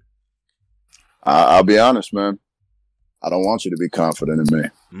tournament? I'll be honest, man. I don't want you to be confident in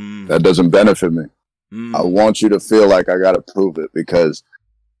me. That doesn't benefit me. I want you to feel like I got to prove it, because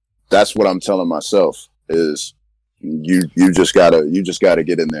that's what I'm telling myself is you just gotta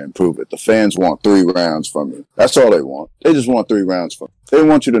get in there and prove it. The fans want 3 rounds from you. That's all they want. They just want 3 rounds from you. They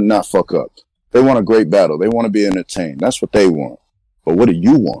want you to not fuck up. They want a great battle. They want to be entertained. That's what they want. But what do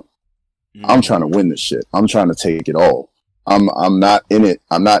you want? I'm trying to win this shit. I'm trying to take it all. I'm not in it.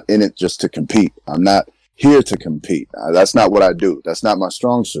 I'm not in it just to compete. I'm not here to compete. That's not what I do. That's not my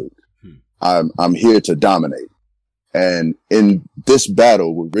strong suit. I'm here to dominate. And in this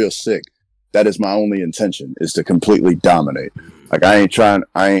battle with Real Sick, that is my only intention, is to completely dominate. Like I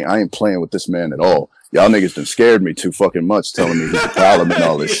ain't playing with this man at all. Y'all niggas done scared me too fucking much telling me he's a problem and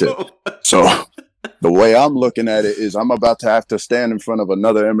all this shit. So the way I'm looking at it is I'm about to have to stand in front of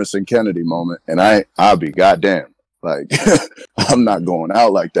another Emerson Kennedy moment, and I'll be goddamn. Like I'm not going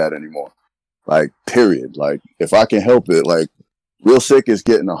out like that anymore. Like period. Like if I can help it, like Real Sick is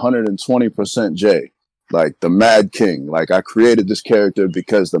getting 120% J. Like the Mad King. Like I created this character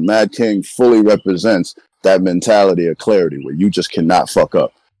because the Mad King fully represents that mentality of clarity where you just cannot fuck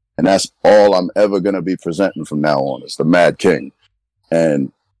up. And that's all I'm ever going to be presenting from now on, is the Mad King.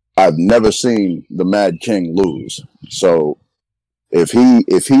 And I've never seen the Mad King lose. So if he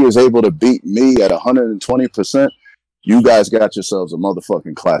is able to beat me at 120%, you guys got yourselves a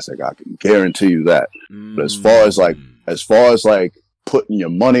motherfucking classic. I can guarantee you that. But as far as like putting your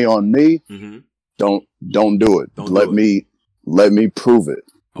money on me, Don't do it. Let me prove it.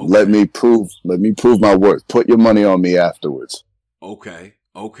 Okay. Let me prove my worth. Put your money on me afterwards. Okay.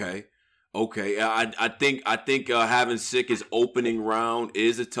 I think having Sick as opening round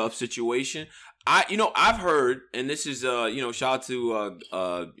is a tough situation. I've heard, and this is shout out to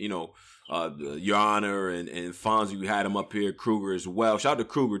Your Honor and Fonzie, we had him up here, Kruger as well. Shout out to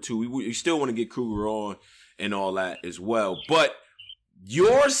Kruger too. We still want to get Kruger on and all that as well. But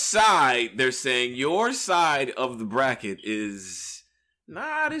your side, they're saying your side of the bracket is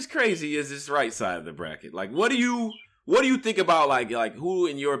not as crazy as this right side of the bracket. Like, what do you think about like who,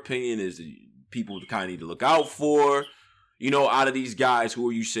 in your opinion, is people kind of need to look out for? You know, out of these guys, who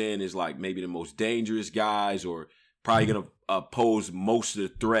are you saying is like maybe the most dangerous guys, or probably gonna pose most of the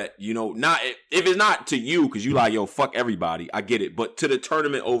threat? You know, not if it's not to you because you like, yo, fuck everybody, I get it, but to the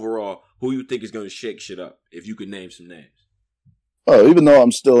tournament overall, who you think is gonna shake shit up? If you could name some names. Oh, even though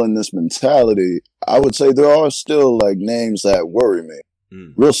I'm still in this mentality, I would say there are still like names that worry me.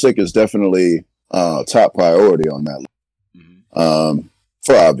 Real Sick is definitely top priority on that list,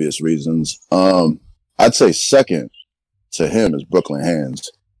 for obvious reasons. I'd say second to him is Brooklyn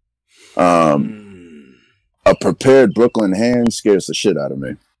Hands. A prepared Brooklyn Hands scares the shit out of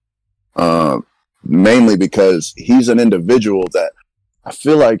me. Mainly because he's an individual that I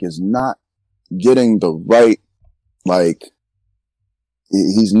feel like is not getting the right,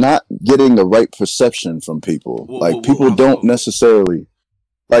 he's not getting the right perception from people. People don't necessarily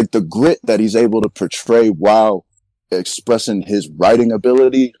like the grit that he's able to portray while expressing his writing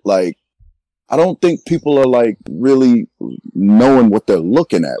ability. Like, I don't think people are like really knowing what they're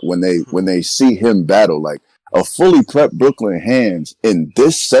looking at when they see him battle. Like a fully prepped Brooklyn Hands in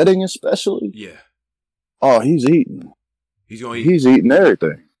this setting, especially. Yeah. Oh, he's eating. He's going. He's eating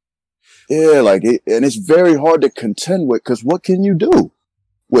everything. Yeah, and it's very hard to contend with because what can you do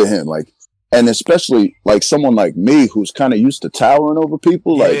with him? Like, and especially like someone like me who's kind of used to towering over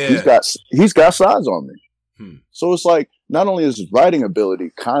people. Like he's got size on me. So it's like not only is his writing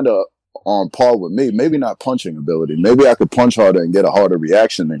ability kind of on par with me, maybe not punching ability. Maybe I could punch harder and get a harder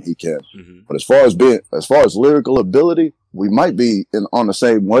reaction than he can. But as far as lyrical ability, we might be on the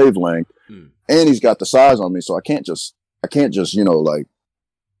same wavelength. And he's got the size on me, so I can't just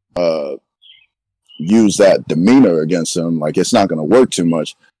use that demeanor against him. Like, it's not going to work too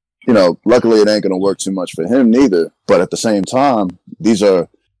much. You know, luckily it ain't going to work too much for him neither. But at the same time, these are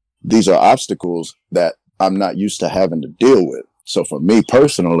obstacles that I'm not used to having to deal with. So for me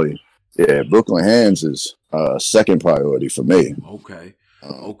personally, yeah, Brooklyn Hands is second priority for me. Okay.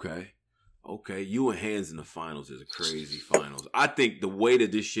 You and Hands in the finals is a crazy finals. I think the way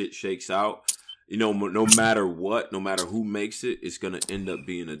that this shit shakes out, you know, no matter what, no matter who makes it, it's going to end up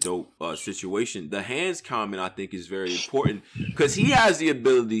being a dope situation. The Hands comment, I think, is very important because he has the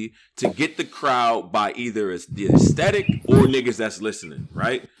ability to get the crowd by either the aesthetic or niggas that's listening,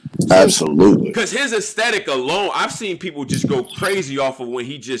 right? So, absolutely. Because his aesthetic alone, I've seen people just go crazy off of when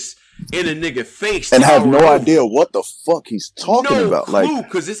he just in a nigga face. And have no idea what the fuck he's talking about. Clue,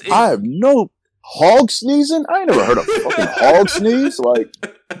 like, I have no hog sneezing. I ain't never heard a fucking hog sneeze. Like,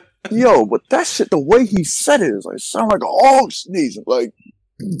 yo, but that shit, the way he said it is like, sound like a hog sneezing. Like,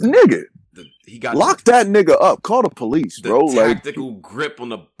 nigga. He got lock that nigga up. Call the police, bro. The tactical grip on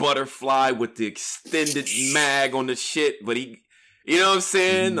the butterfly with the extended mag on the shit, but he, you know what I'm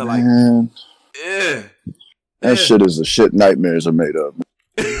saying? Man, that shit is the shit nightmares are made of.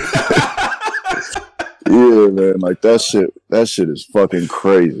 Yeah, man, like that shit is fucking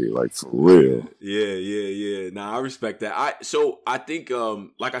crazy, like for real. Yeah. Nah, I respect that. I think,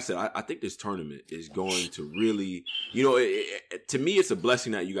 like I said, I think this tournament is going to really, you know, to me, it's a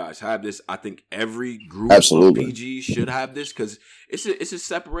blessing that you guys have this. I think every group of PGs should have this because it's a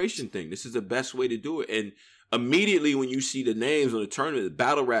separation thing. This is the best way to do it. And immediately when you see the names on the tournament, the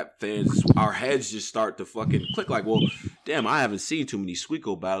battle rap fans, our heads just start to fucking click like, well, damn, I haven't seen too many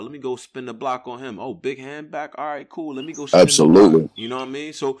Squeako battles. Let me go spin the block on him. Oh, big hand back. All right, cool. Let me go spin the block. You know what I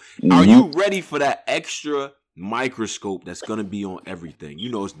mean? So are you ready for that extra microscope that's going to be on everything? You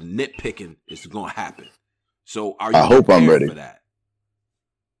know, it's the nitpicking is going to happen. So are you I hope I'm ready for that?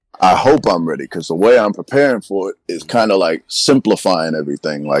 I hope I'm ready because the way I'm preparing for it is kind of like simplifying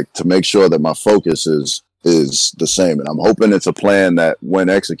everything, like to make sure that my focus is the same. And I'm hoping it's a plan that when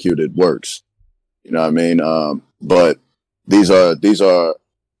executed works. You know what I mean? But these are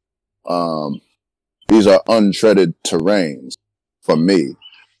untreaded terrains for me.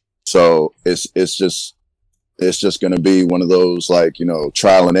 So it's just going to be one of those, like, you know,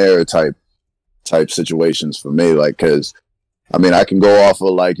 trial and error type situations for me. Like, cause I mean, I can go off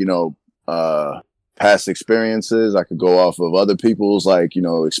of like, you know, past experiences. I could go off of other people's, like, you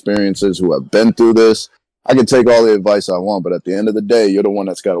know, experiences who have been through this. I can take all the advice I want, but at the end of the day, you're the one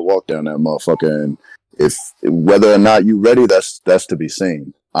that's got to walk down that motherfucker. And if whether or not you're ready, that's to be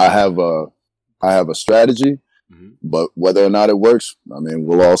seen. I have a strategy, but whether or not it works, I mean,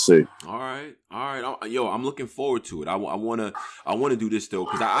 we'll all see. All All right, I'm looking forward to it. I wanna do this though,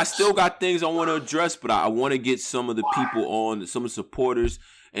 because I still got things I want to address, but I want to get some of the people on, some of the supporters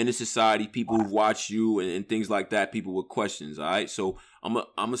in the society, people who've watched you and things like that, people with questions. All right, so I'm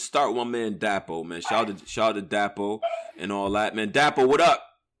gonna start with my man Dapo, man. Shout out to Dapo and all that, man. Dapo, what up?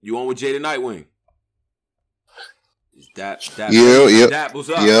 You on with Jay the Nightwing? Dap, what's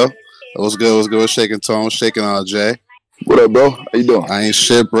up? Yeah, what's good? What's good? Shaking Tone, shaking on Jay. What up, bro? How you doing? I ain't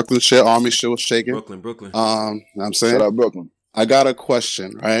shit. Brooklyn shit. Army shit was shaking. Brooklyn. Know what I'm saying? Shout out Brooklyn. I got a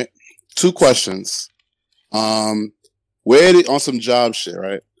question, right? 2 questions. On some job shit,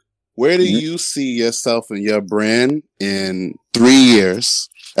 right? Where do you see yourself and your brand in 3 years?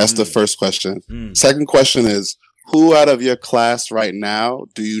 That's the first question. Second question is, who out of your class right now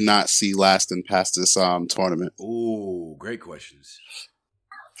do you not see lasting past this tournament? Ooh, great questions.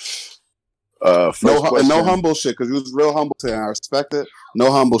 No humble shit, because you was real humble today. I respect it.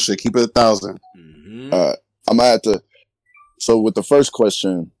 No humble shit. Keep it 1,000. I'm gonna have to. So with the first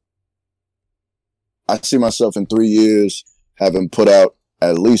question, I see myself in 3 years having put out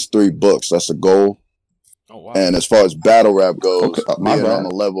at least 3 books. That's a goal. Oh wow! And as far as battle rap goes,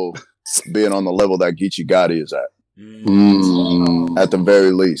 being on the level that Geechee Gotti is at. At the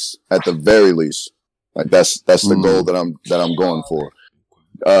very least, like that's the goal that I'm going for.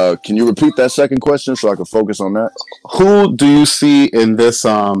 Can you repeat that second question so I can focus on that? Who do you see in this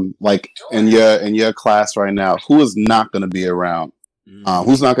like in your class right now? Who is not going to be around?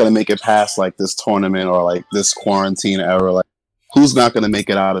 Who's not going to make it past like this tournament or like this quarantine era? Like who's not going to make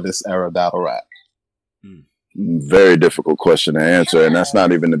it out of this era of battle rap? Very difficult question to answer, and that's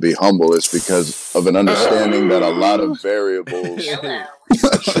not even to be humble. It's because of an understanding that a lot of variables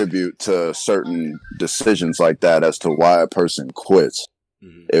attribute to certain decisions like that as to why a person quits.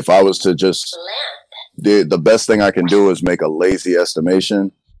 If I was to just, the best thing I can do is make a lazy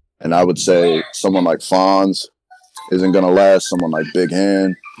estimation, and I would say someone like Fonz isn't going to last, someone like Big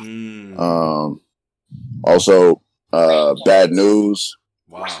Hand. Also, Bad News.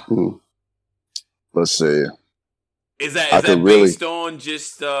 Wow. Let's see. Is that based on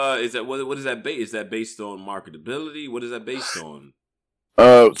just is that what is that based? Is that based on marketability? What is that based on?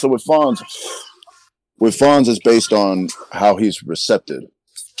 So with Fonz it's based on how he's recepted.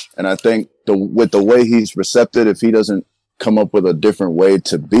 And I think with the way he's recepted, if he doesn't come up with a different way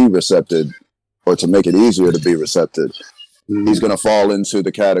to be recepted or to make it easier to be recepted, he's going to fall into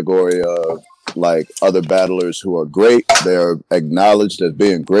the category of like other battlers who are great. They're acknowledged as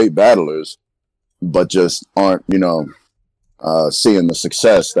being great battlers, but just aren't, seeing the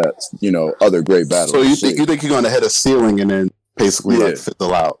success that, other great battlers. So you think you're going to hit a ceiling and then basically like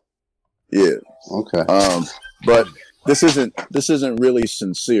fizzle out? Yeah. Okay. But this isn't really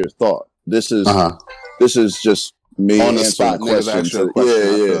sincere thought. This is just me on the answering spot. Question.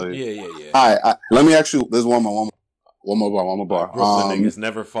 Yeah. All right. Let me ask you. There's one more bar. Brooklyn niggas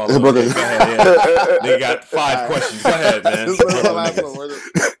never follow. Go ahead. Yeah. They got 5 questions. Go ahead, man.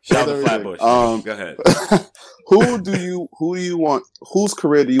 Shout out to Flatbush. Go ahead. Who do you want? Whose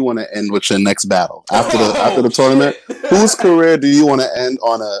career do you want to end with your next battle after the tournament? Whose career do you want to end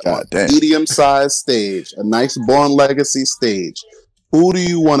on a medium-sized stage, a nice Born Legacy stage? Who do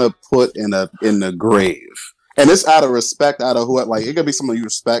you want to put in the grave? And it's out of respect, out of who, like, it could be someone you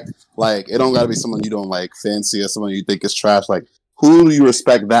respect. Like, it don't got to be someone you don't like fancy or someone you think is trash. Like, who do you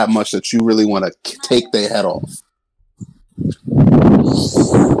respect that much that you really want to take their head off?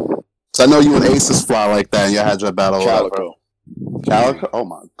 So I know you and Aces fly like that, and you had your battle. Calico? Oh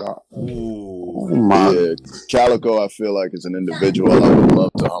my god! Ooh, yeah, Calico. I feel like is an individual I would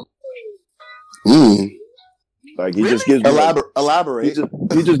love to Like he just gives me elaborate.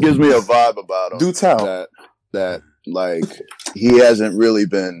 He just gives me a vibe about him. Do tell that like he hasn't really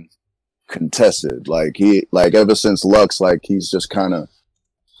been contested. Like ever since Lux, like he's just kind of,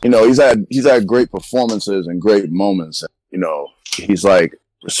 he's had great performances and great moments. He's like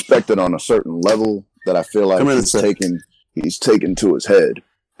respected on a certain level that I feel like he's taken to his head.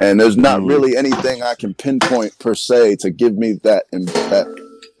 And there's not really anything I can pinpoint per se to give me that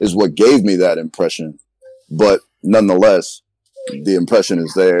is what gave me that impression. But nonetheless, the impression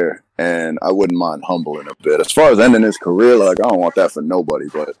is there, and I wouldn't mind humbling a bit. As far as ending his career, like I don't want that for nobody,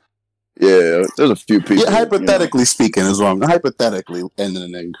 but yeah, there's a few people. Yeah, hypothetically speaking is wrong. Hypothetically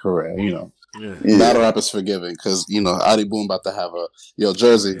ending their career, Battle rap is forgiving because Adi Boom about to have a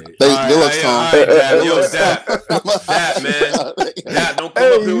Jersey. That man, don't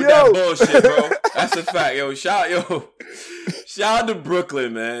come up here with that bullshit, bro. That's a fact, Shout out to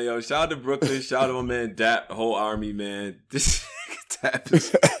Brooklyn, man. Shout out to Brooklyn. Shout out to my man Dap, the whole army, man. This Dap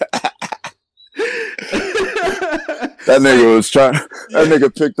is. That nigga was That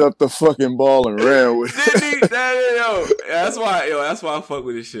nigga picked up the fucking ball and ran with it. That's why I fuck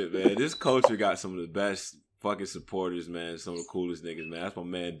with this shit, man. This culture got some of the best fucking supporters, man. Some of the coolest niggas, man. That's my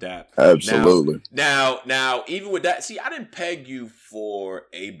man Dap. Absolutely. Now, even with that, see, I didn't peg you for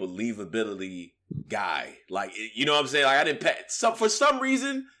a believability guy. Like, you know what I'm saying? Like, I didn't peg. For some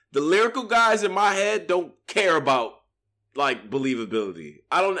reason, the lyrical guys in my head don't care about, like, believability.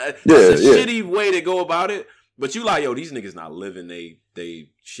 I don't. That's a shitty way to go about it. But you like, yo, these niggas not living they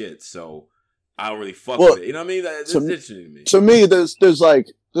shit, so I don't really fuck with it. You know what I mean? That's interesting to me. To me, there's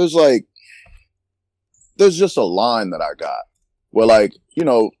just a line that I got where, like, you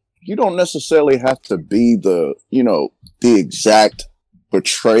know, you don't necessarily have to be the exact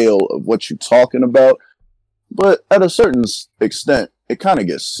portrayal of what you're talking about, but at a certain extent, it kind of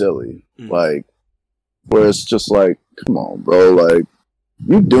gets silly. Like, where it's just like, come on, bro, like,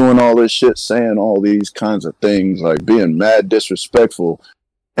 you doing all this shit, saying all these kinds of things, like being mad disrespectful,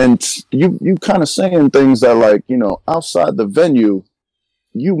 and you kind of saying things that, like, you know, outside the venue,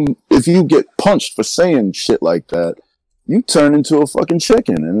 if you get punched for saying shit like that, you turn into a fucking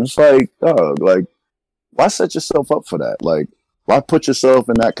chicken. And it's like, dog, like, why set yourself up for that? Like, why put yourself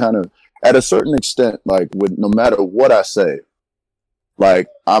in that kind of, at a certain extent, like, with no matter what I say, like,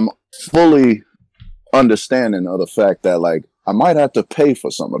 I'm fully understanding of the fact that, like, I might have to pay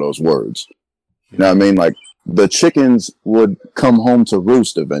for some of those words. You know what I mean? Like, the chickens would come home to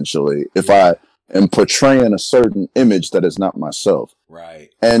roost eventually if I am portraying a certain image that is not myself. Right.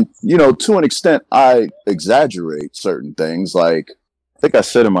 And, you know, to an extent, I exaggerate certain things. Like, I think I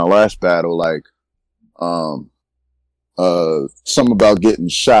said in my last battle, like, something about getting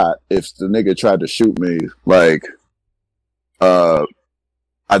shot. If the nigga tried to shoot me, like,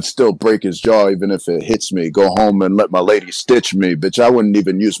 I'd still break his jaw even if it hits me. Go home and let my lady stitch me. Bitch, I wouldn't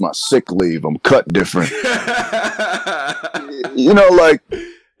even use my sick leave. I'm cut different. You know, like,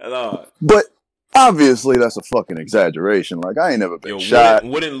 but obviously that's a fucking exaggeration. Like, I ain't never been shot.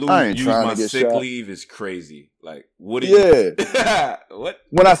 Wouldn't I ain't use trying my to get sick shot. leave is crazy. Like, what?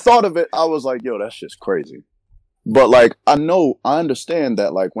 When I thought of it, I was like, yo, that's just crazy. But, like, I understand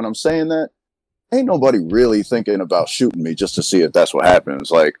that, like, when I'm saying that, ain't nobody really thinking about shooting me just to see if that's what happens.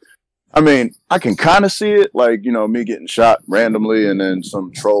 Like, I mean, I can kind of see it, like, you know, me getting shot randomly and then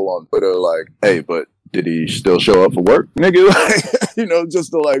some troll on Twitter like, hey, but did he still show up for work, nigga? Like, you know,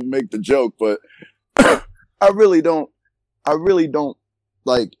 just to, like, make the joke. But I really don't,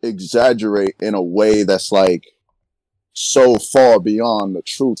 like, exaggerate in a way that's, like, so far beyond the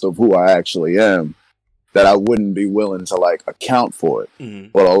truth of who I actually am that I wouldn't be willing to, like, account for it. Mm-hmm.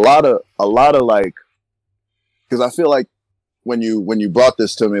 But a lot of like, because I feel like when you brought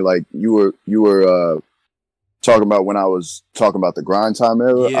this to me, like, you were talking about when I was talking about the grind time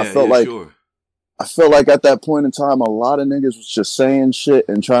era. I felt like at that point in time, a lot of niggas was just saying shit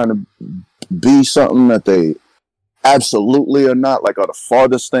and trying to be something that they absolutely are not, like, are the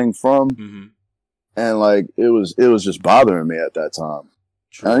farthest thing from. Mm-hmm. And, like, it was just bothering me at that time.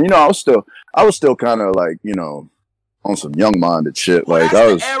 True. And, you know, I was still kind of, like, you know, on some young-minded shit. Well, like,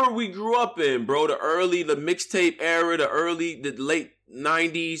 that's the era we grew up in, bro. The mixtape era, the late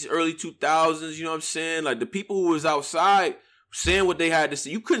 90s, early 2000s, you know what I'm saying? Like, the people who was outside saying what they had to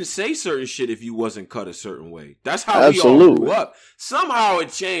say. You couldn't say certain shit if you wasn't cut a certain way. That's how we all grew up. Somehow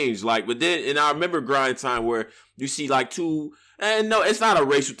it changed, like, but then, and I remember grind time where you see, like, two, and no, it's not a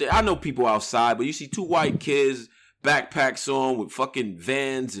racial thing. I know people outside, but you see two white kids, backpacks on with fucking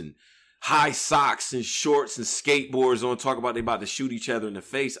Vans and high socks and shorts and skateboards on, talk about they about to shoot each other in the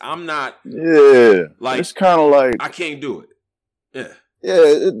face. I'm not. Yeah. Like, it's kind of like, I can't do it. Yeah.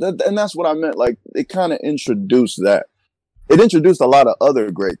 Yeah. And that's what I meant. Like, it kind of introduced that. It introduced a lot of other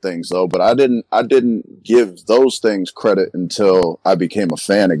great things though, but I didn't give those things credit until I became a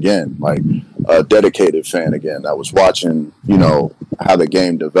fan again, like a dedicated fan again. I was watching, you know, how the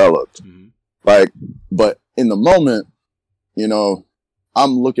game developed. Mm-hmm. Like, but in the moment, you know,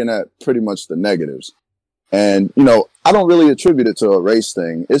 I'm looking at pretty much the negatives. And, you know, I don't really attribute it to a race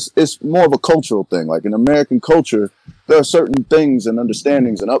thing. It's more of a cultural thing. Like, in American culture, there are certain things and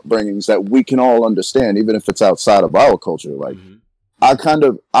understandings and upbringings that we can all understand, even if it's outside of our culture. Like, mm-hmm.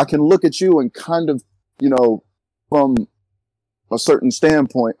 I can look at you and kind of, you know, from a certain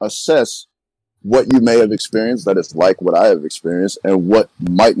standpoint, assess what you may have experienced that is like what I have experienced and what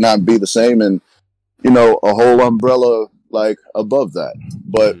might not be the same. And, you know, a whole umbrella, like, above that.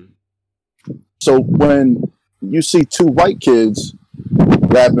 But so when you see two white kids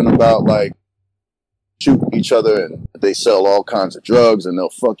rapping about, like, shooting each other and they sell all kinds of drugs and they'll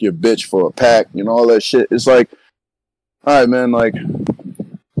fuck your bitch for a pack, you know, all that shit, it's like, all right, man, like,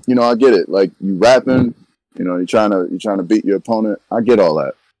 you know, I get it. Like, you rapping, you You know, you're trying to beat your opponent. I get all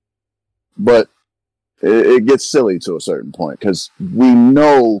that, but it gets silly to a certain point because we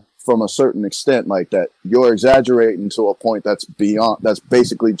know from a certain extent like that you're exaggerating to a point that's beyond. That's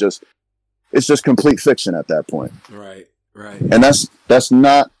basically just complete fiction at that point. Right. And that's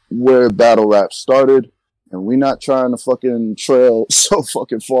not where battle rap started. And we're not trying to fucking trail so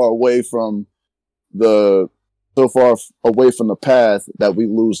fucking far away from the path that we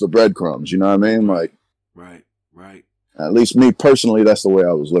lose the breadcrumbs. You know what I mean? Like, right. At least me personally, that's the way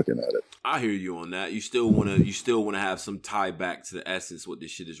I was looking at it. I hear you on that. You still wanna have some tie back to the essence what this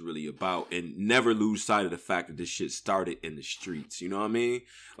shit is really about, and never lose sight of the fact that this shit started in the streets. You know what I mean?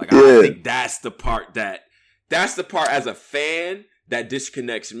 Like, I think that's the part as a fan that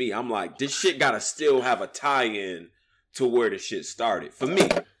disconnects me. I'm like, this shit gotta still have a tie-in to where the shit started. For me,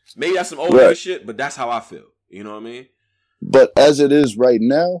 maybe that's some old shit, but that's how I feel. You know what I mean? But as it is right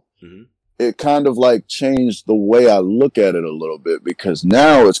now. Mm-hmm. It kind of like changed the way I look at it a little bit because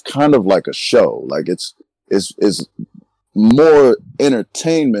now it's kind of like a show. Like it's more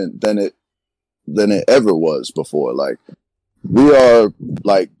entertainment than it ever was before. Like we are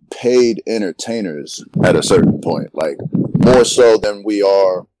like paid entertainers at a certain point, like more so than we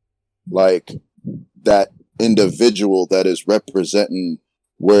are like that individual that is representing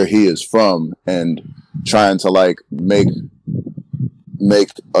where he is from and trying to like make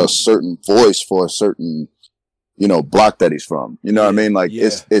a certain voice for a certain, you know, block that he's from. You know what I mean? Like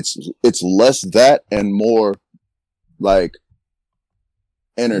it's less that and more like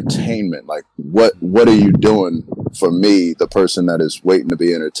entertainment. Like what are you doing for me, the person that is waiting to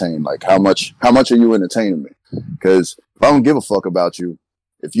be entertained? Like how much are you entertaining me? Because if I don't give a fuck about you,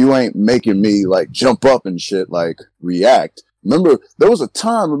 if you ain't making me like jump up and shit, like react. Remember, there was a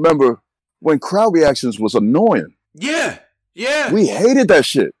time, when crowd reactions was annoying. Yeah. We hated that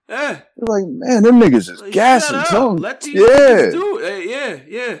shit. Yeah. We're like, man, them niggas is gassing. Let these niggas do it.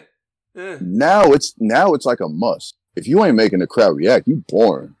 Yeah. Now it's like a must. If you ain't making the crowd react, you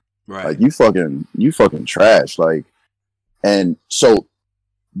boring. Right. Like you fucking trash. Like, and so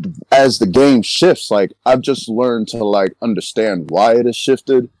as the game shifts, like I've just learned to like understand why it has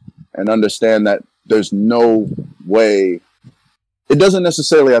shifted and understand that there's no way. It doesn't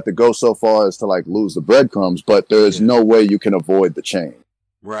necessarily have to go so far as to like lose the breadcrumbs, but there's no way you can avoid the change.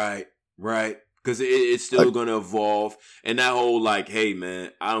 Right. Because it's still going to evolve. And that whole like, hey,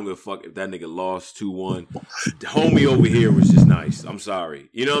 man, I don't give a fuck if that nigga lost 2-1. The homie over here was just nice. I'm sorry.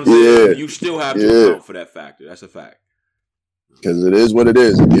 You know what I'm saying? Yeah. You still have to account for that factor. That's a fact. Because it is what it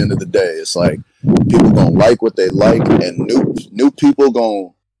is at the end of the day. It's like people going to like what they like, and new people going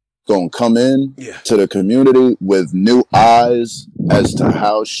to come in to the community with new eyes as to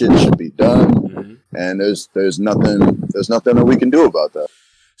how shit should be done. Mm-hmm. And there's nothing that we can do about that.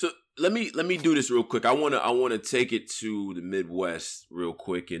 So let me do this real quick. I wanna take it to the Midwest real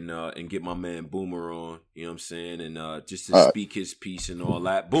quick and get my man Boomer on. You know what I'm saying? And just to speak his piece and all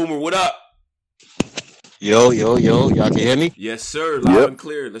that. Boomer, what up? Yo, y'all can hear me? Yes, sir. Loud and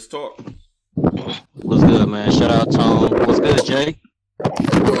clear. Let's talk. What's good, man? Shout out Tom. What's good, Jay?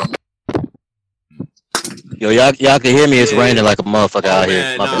 Yo, y'all can hear me. It's raining like a motherfucker out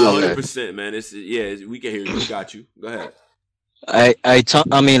here. 100%, man. We can hear you. We got you. Go ahead.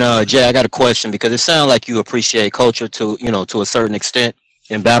 Jay, I got a question because it sounds like you appreciate culture to a certain extent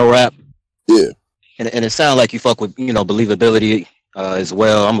in battle rap. Yeah. And it sounds like you fuck with, believability as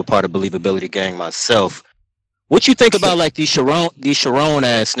well. I'm a part of Believability Gang myself. What you think about like these Sharon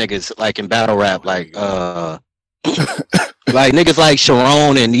ass niggas like in battle rap, like like niggas like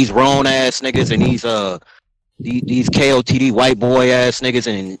Sharon and these Ron ass niggas and these KOTD white boy ass niggas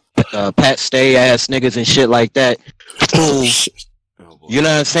and Pat Stay ass niggas and shit like that. You know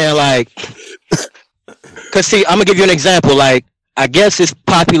what I'm saying? Like, cause see, I'm gonna give you an example. Like, I guess it's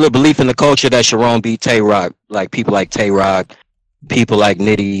popular belief in the culture that Sharon beat Tay Rock, like people like Tay Rock, people like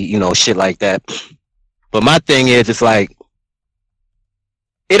Nitty, shit like that. But my thing is, it's like,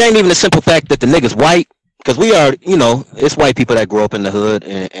 it ain't even a simple fact that the nigga's white, because we are, it's white people that grow up in the hood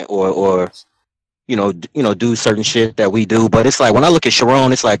or do certain shit that we do. But it's like, when I look at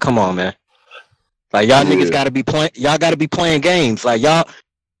Sharon, it's like, come on, man. Like, y'all niggas gotta be playing games. Like, y'all,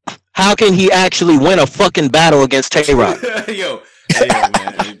 how can he actually win a fucking battle against Tay Rock? Yo,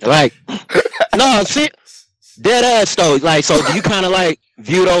 man. Like, no, see, dead ass though. Like, so do you kind of like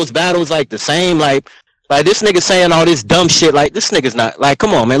view those battles like the same? Like this nigga saying all this dumb shit. Like, this nigga's not, like,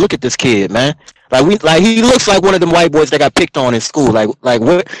 come on, man, look at this kid, man. Like, he looks like one of them white boys that got picked on in school. Like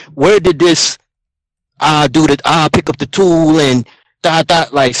where did this pick up the tool and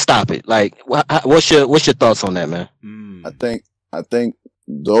like, stop it. Like, what's your thoughts on that, man? I think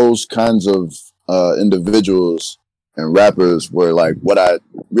those kinds of individuals and rappers were like what I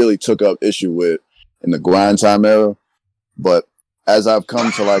really took up issue with in the grind time era. But as I've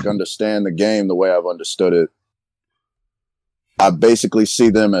come to like understand the game the way I've understood it, I basically see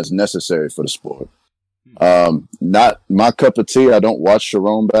them as necessary for the sport. Not my cup of tea. I don't watch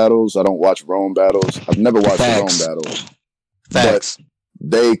Sharon battles. I don't watch Rome battles. I've never watched Facts. Sharon battles. Facts.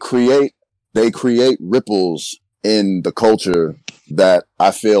 But they create ripples in the culture that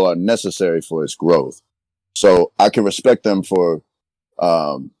I feel are necessary for its growth. So I can respect them for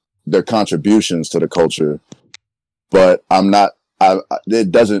their contributions to the culture, but I'm not. They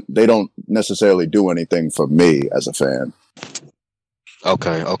don't necessarily do anything for me as a fan.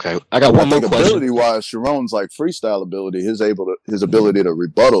 Okay. I got one more question. Ability-wise, Sharon's like freestyle ability, his ability to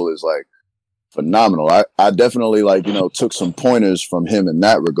rebuttal is like phenomenal. I definitely like, took some pointers from him in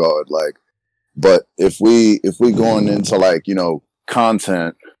that regard. Like, but if we going into like,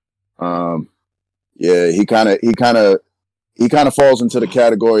 content, yeah, he kind of falls into the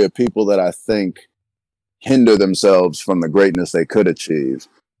category of people that I think hinder themselves from the greatness they could achieve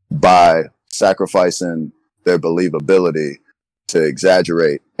by sacrificing their believability to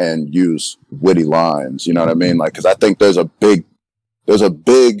exaggerate and use witty lines. You know what I mean? Like, cause I think there's a big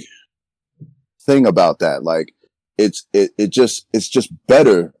thing about that. Like it's just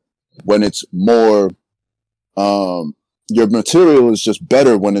better when it's more, your material is just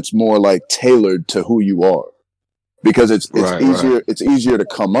better when it's more like tailored to who you are, because it's easier to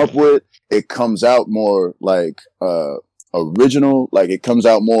come up with. It comes out more like, original, like it comes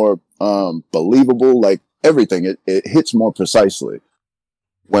out more, believable, like everything. It hits more precisely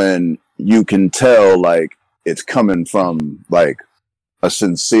when you can tell like it's coming from like a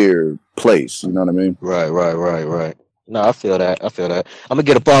sincere place. You know what I mean? Right. No, I feel that. I'm gonna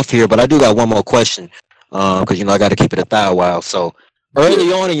get up off here, but I do got one more question. Cause I got to keep it a thigh while. So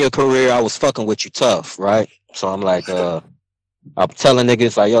early on in your career, I was fucking with you tough, right? So I'm like, I'm telling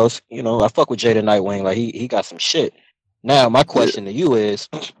niggas like, yo, I fuck with Jada Nightwing. Like he got some shit. Now my question to you is,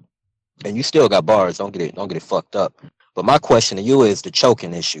 and you still got bars. Don't get it fucked up. But my question to you is the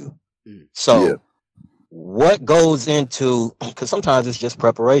choking issue. So what goes into? Because sometimes it's just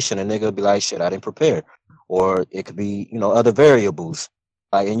preparation, and nigga be like, shit, I didn't prepare, or it could be other variables.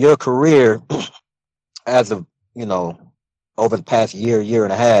 Like in your career, as of over the past year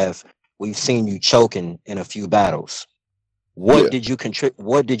and a half, we've seen you choking in a few battles. What did you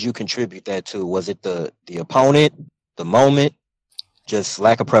contribute that to? Was it the opponent, the moment, just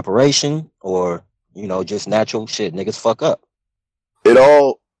lack of preparation, or just natural shit? Niggas fuck up.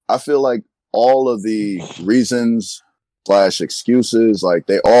 I feel like all of the reasons / excuses, like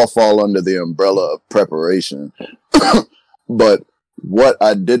they all fall under the umbrella of preparation. But what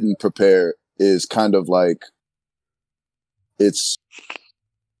I didn't prepare is kind of like it's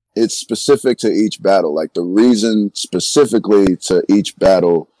specific to each battle. Like the reason specifically to each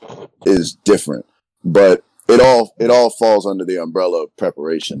battle is different, but it all falls under the umbrella of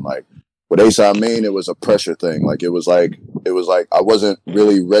preparation. Like with Ace Amin, it was a pressure thing. Like it was like I wasn't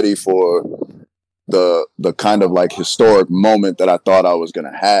really ready for the kind of like historic moment that I thought I was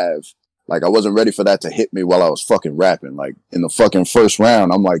gonna have. Like I wasn't ready for that to hit me while I was fucking rapping. Like in the fucking first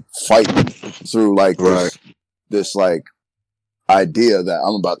round, I'm like fighting through like this like idea that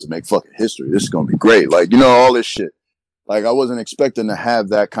I'm about to make fucking history. This is gonna be great. Like, all this shit. Like I wasn't expecting to have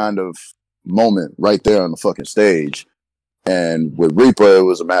that kind of moment right there on the fucking stage. And with Reaper, it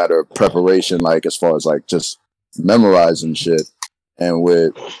was a matter of preparation, like as far as like just memorizing shit. And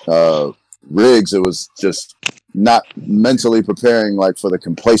with Riggs, it was just not mentally preparing like for the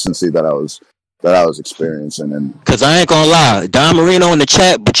complacency that I was experiencing. And cause I ain't gonna lie, Don Marino in the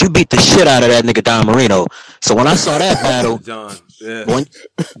chat, but you beat the shit out of that nigga Don Marino. So when I saw that battle,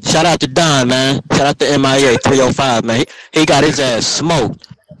 shout out to Don, man. Shout out to MIA 305, man. He got his ass smoked.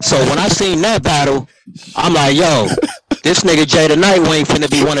 So when I seen that battle, I'm like, yo, this nigga Jada Nightwing finna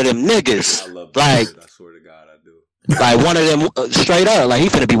be one of them niggas. I love like, I swear to God, I do. Like one of them straight up, like he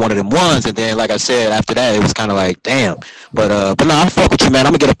finna be one of them ones. And then, like I said, after that, it was kind of like, damn. But no, I fuck with you, man.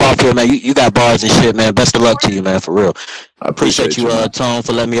 I'm gonna get up off here, man. You got bars and shit, man. Best of luck to you, man, for real. I appreciate you, Tone,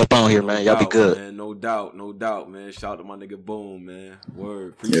 for letting me up on here, man. Y'all be good. Man. No doubt, man. Shout out to my nigga Boom, man.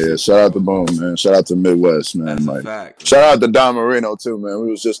 Word. Shout out to Boom, man. Shout out to Midwest, man. That's like, a fact, shout out to Don Marino too, man. We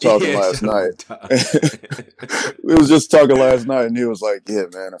was just talking last night. We was just talking last night, and he was like, "Yeah,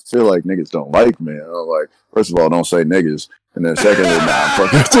 man, I feel like niggas don't like me." And I was like, first of all, don't say niggas, and then secondly, nah,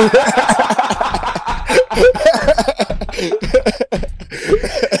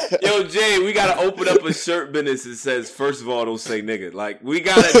 Yo, Jay, we gotta open up a shirt business that says, first of all, don't say nigga. Like, we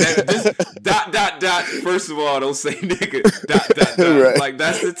gotta just dot, first of all, don't say nigga, dot. Right. Like,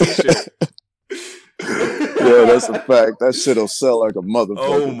 that's the t-shirt. Yeah, that's a fact. That shit'll sell like a motherfucker.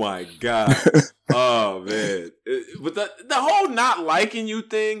 Oh my god. Oh man. But the whole not liking you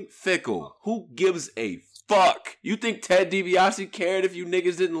thing, fickle. Who gives a fuck? You think Ted DiBiase cared if you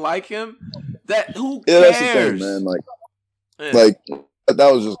niggas didn't like him? Who cares? Yeah, that's the thing, man. Like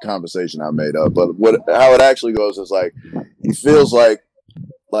that was just a conversation I made up. But how it actually goes is like he feels like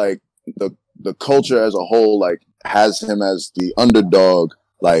the culture as a whole like has him as the underdog,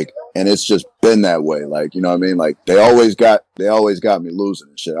 like, and it's just been that way. Like, you know what I mean? Like they always got me losing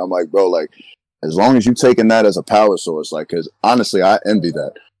and shit. I'm like, bro, like as long as you taking that as a power source, like, cause honestly I envy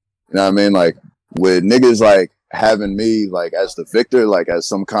that. You know what I mean? Like with niggas like having me like as the victor, like as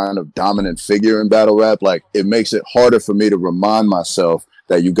some kind of dominant figure in battle rap, like it makes it harder for me to remind myself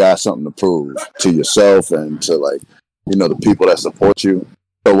that you got something to prove to yourself and to like, you know, the people that support you.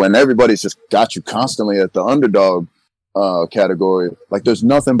 So when everybody's just got you constantly at the underdog category, like there's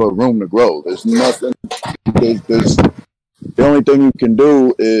nothing but room to grow. There's nothing. There's the only thing you can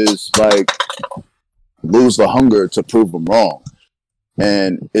do is like lose the hunger to prove them wrong,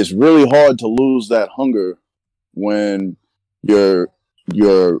 and it's really hard to lose that hunger when you're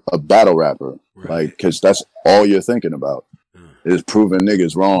a battle rapper, right? Like because that's all you're thinking about is proving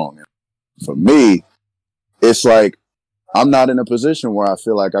niggas wrong. For me, it's like I'm not in a position where I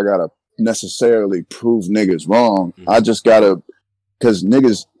feel like I gotta necessarily prove niggas wrong. I just gotta, cause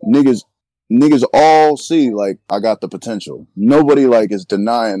niggas all see like I got the potential. Nobody like is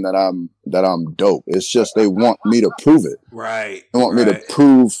denying that I'm dope. It's just they want me to prove it. Right. They want me to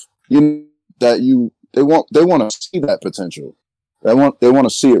prove they want to see that potential. They want to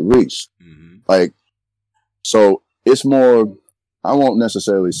see it reached. Mm-hmm. Like, so it's more, I won't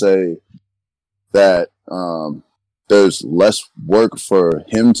necessarily say that, there's less work for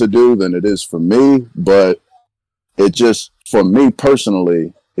him to do than it is for me, but it just, for me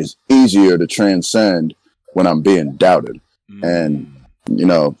personally, is easier to transcend when I'm being doubted. And, you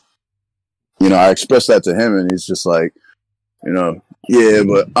know, I expressed that to him and he's just like, you know, yeah,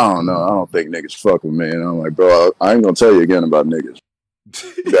 but I don't know. I don't think niggas fuck with me. And I'm like, bro, I ain't gonna tell you again about niggas.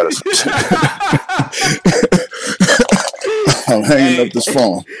 You gotta I'm hanging up this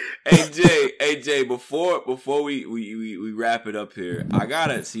phone. Hey Jay, before we wrap it up here, I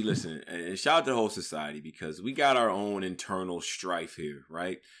gotta see. Listen, and shout out to the whole society because we got our own internal strife here,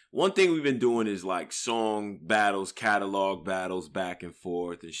 right? One thing we've been doing is like song battles, catalog battles, back and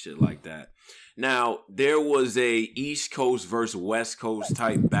forth and shit like that. Now there was a East Coast versus West Coast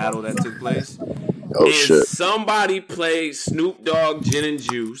type battle that took place. Oh shit! Somebody played Snoop Dogg, Gin and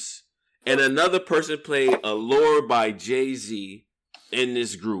Juice. And another person played Allure by Jay-Z in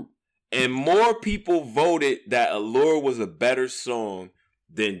this group. And more people voted that Allure was a better song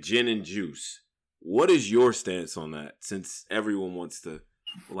than Gin and Juice. What is your stance on that, since everyone would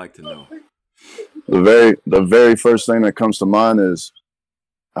like to know? The very first thing that comes to mind is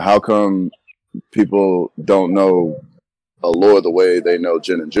how come people don't know Allure the way they know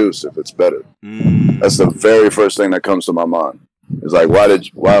Gin and Juice if it's better? That's the very first thing that comes to my mind. It's like, why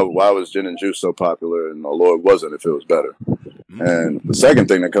was Gin and Juice so popular and Allure wasn't if it was better? And the second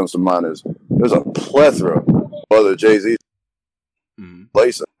thing that comes to mind is there's a plethora of other Jay-Z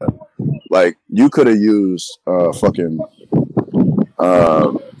places. Like, you could have used fucking,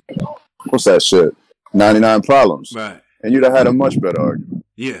 what's that shit? 99 Problems. Right. And you'd have had a much better argument.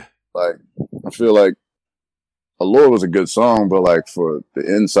 Yeah. Like, I feel like Allure was a good song, but like for the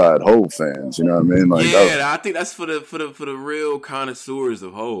inside Hove fans, you know what I mean? Like, I think that's for the real connoisseurs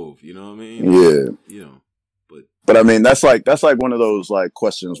of Hove. You know what I mean? Yeah. You know, but I mean that's like one of those like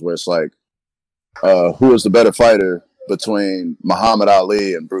questions where it's like, who is the better fighter between Muhammad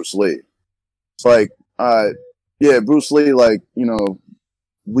Ali and Bruce Lee? It's like, yeah, Bruce Lee. Like, you know,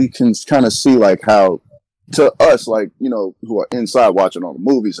 we can kind of see like how to us, like, you know, who are inside watching all the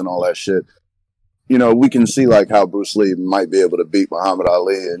movies and all that shit. You know, we can see like how Bruce Lee might be able to beat Muhammad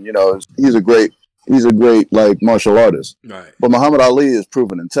Ali, and you know, he's a great like martial artist. Right. But Muhammad Ali is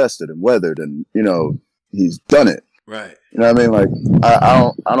proven and tested and weathered, and you know, he's done it. Right. You know what I mean? Like,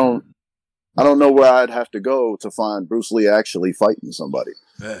 I don't know where I'd have to go to find Bruce Lee actually fighting somebody.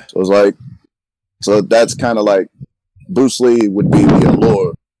 Yeah. So it's like, so that's kind of like Bruce Lee would be the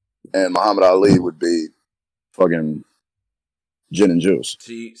Allure, and Muhammad Ali would be fucking Gin and Juice.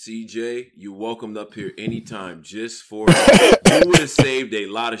 CJ, you welcomed up here anytime just for you would have saved a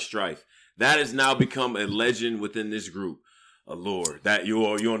lot of strife. That has now become a legend within this group. Allure. That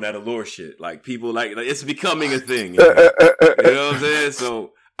you're on that Allure shit. Like people like it's becoming a thing. You know what I'm saying?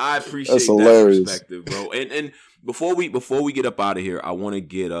 So I appreciate that perspective, bro. And Before we get up out of here, I want to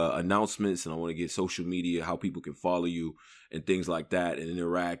get announcements and I want to get social media, how people can follow you and things like that and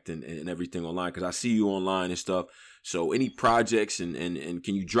interact and everything online. Because I see you online and stuff. So any projects and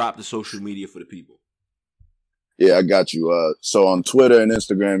can you drop the social media for the people? Yeah, I got you. So on Twitter and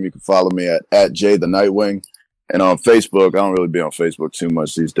Instagram, you can follow me at Jay the Nightwing. And on Facebook, I don't really be on Facebook too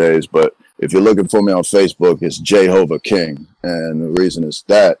much these days, but if you're looking for me on Facebook, it's Jehovah King. And the reason it's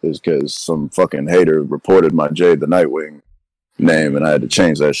that is because some fucking hater reported my Jay the Nightwing name, and I had to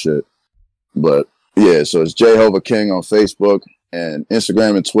change that shit. But yeah, so it's Jehovah King on Facebook, and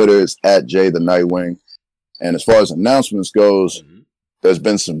Instagram and Twitter is at Jay the Nightwing. And as far as announcements goes, there's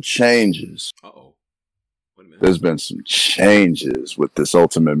been some changes. Uh-oh. Wait a minute. There's been some changes with this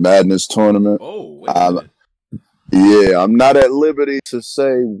Ultimate Madness tournament. Oh, wait a minute. Yeah, I'm not at liberty to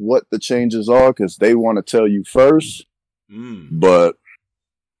say what the changes are because they want to tell you first. But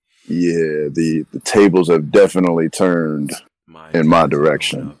yeah, the tables have definitely turned in my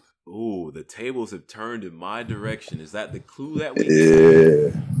direction. Ooh, the tables have turned in my direction. Is that the clue that we?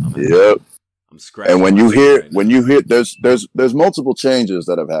 Yep. I'm scratching. And when you hear, there's multiple changes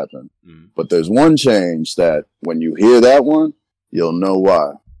that have happened, but there's one change that when you hear that one, you'll know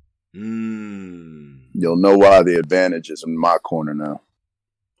why. You'll know why the advantage is in my corner now.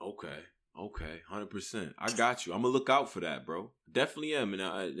 Okay, 100%. I got you. I'm gonna look out for that, bro. Definitely am,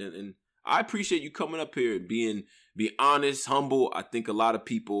 and I appreciate you coming up here and being honest, humble. I think a lot of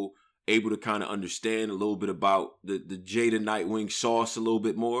people able to kind of understand a little bit about the Jay the Nightwing sauce a little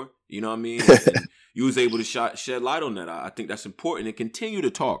bit more. You know what I mean? And you was able to shed light on that. I think that's important, and continue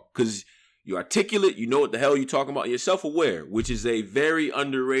to talk because you're articulate. You know what the hell you're talking about. You're self-aware, which is a very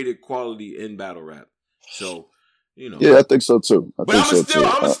underrated quality in battle rap. So, you know. Yeah, I think so too. But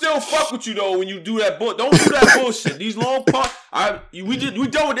I'm still fuck with you though when you do that. Don't do that bullshit. These long parts. We done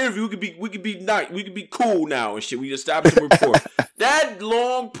with the interview. We could be nice. We could be cool now and shit. We established a rapport. That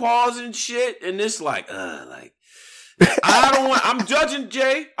long pause and shit, and it's like I don't want. I'm judging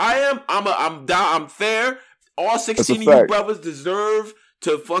Jay. I am. I'm fair. All 16 of you brothers deserve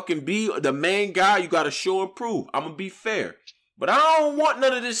to fucking be the main guy. You got to show and prove. I'm gonna be fair, but I don't want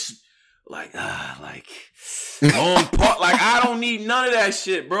none of this. Like long part. Like I don't need none of that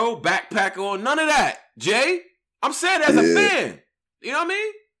shit, bro. Backpack on, none of that. Jay, I'm saying as a fan. You know what I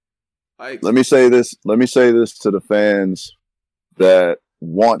mean? Like, let me say this to the fans that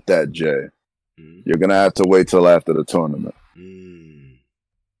want that Jay. You're gonna have to wait till after the tournament.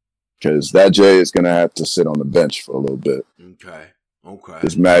 Because that Jay is gonna have to sit on the bench for a little bit. Okay.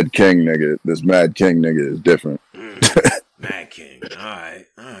 This Mad King nigga is different. Mad King.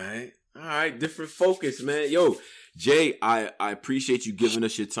 All right, different focus, man. Yo, Jay, I appreciate you giving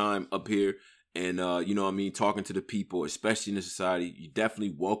us your time up here and, you know what I mean, talking to the people, especially in the society. You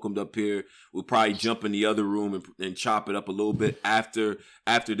definitely welcomed up here. We'll probably jump in the other room and chop it up a little bit after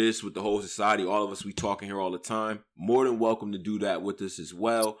this with the whole society. All of us, we talking here all the time. More than welcome to do that with us as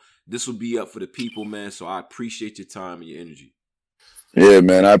well. This will be up for the people, man, so I appreciate your time and your energy. Yeah,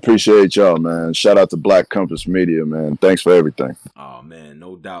 man, I appreciate y'all, man. Shout out to Black Compass Media, man. Thanks for everything. Oh, man,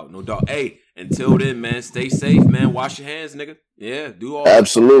 no doubt. Hey, until then, man, stay safe, man. Wash your hands, nigga. Yeah, do all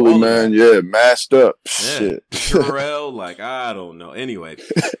absolutely, all man. Yeah, masked up. Yeah. Shit. Purell, like, I don't know. Anyway,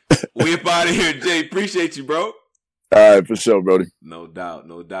 we up out of here, Jay. Appreciate you, bro. All right, for sure, Brody. No doubt,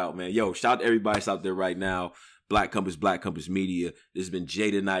 man. Yo, shout out to everybody that's out there right now. Black Compass Media. This has been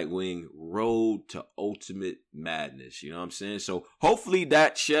Jay the Nightwing, Road to Ultimate Madness. You know what I'm saying? So hopefully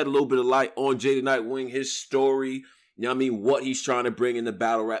that shed a little bit of light on Jay the Nightwing, his story, you know what I mean, what he's trying to bring in the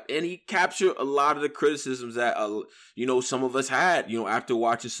battle rap. And he captured a lot of the criticisms that, you know, some of us had, you know, after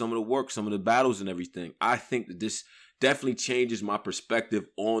watching some of the work, some of the battles and everything. I think that this definitely changes my perspective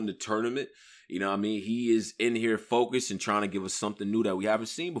on the tournament. You know what I mean? He is in here focused and trying to give us something new that we haven't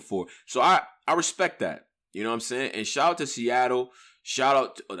seen before. So I respect that. You know what I'm saying? And shout out to Seattle.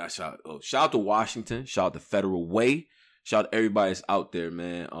 Shout out to Washington. Shout out to Federal Way. Shout out to everybody that's out there,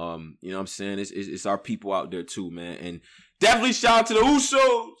 man. You know what I'm saying? It's our people out there too, man. And definitely shout out to the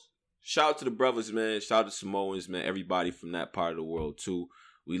Usos. Shout out to the brothers, man. Shout out to Samoans, man. Everybody from that part of the world too.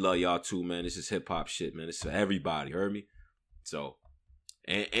 We love y'all too, man. This is hip hop shit, man. It's for everybody. Heard me? So,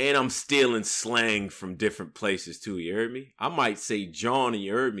 and I'm stealing slang from different places too. You heard me? I might say John and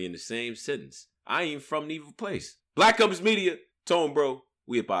you heard me in the same sentence. I ain't from neither place. Black Compass Media, Tone Bro,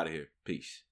 we up out of here. Peace.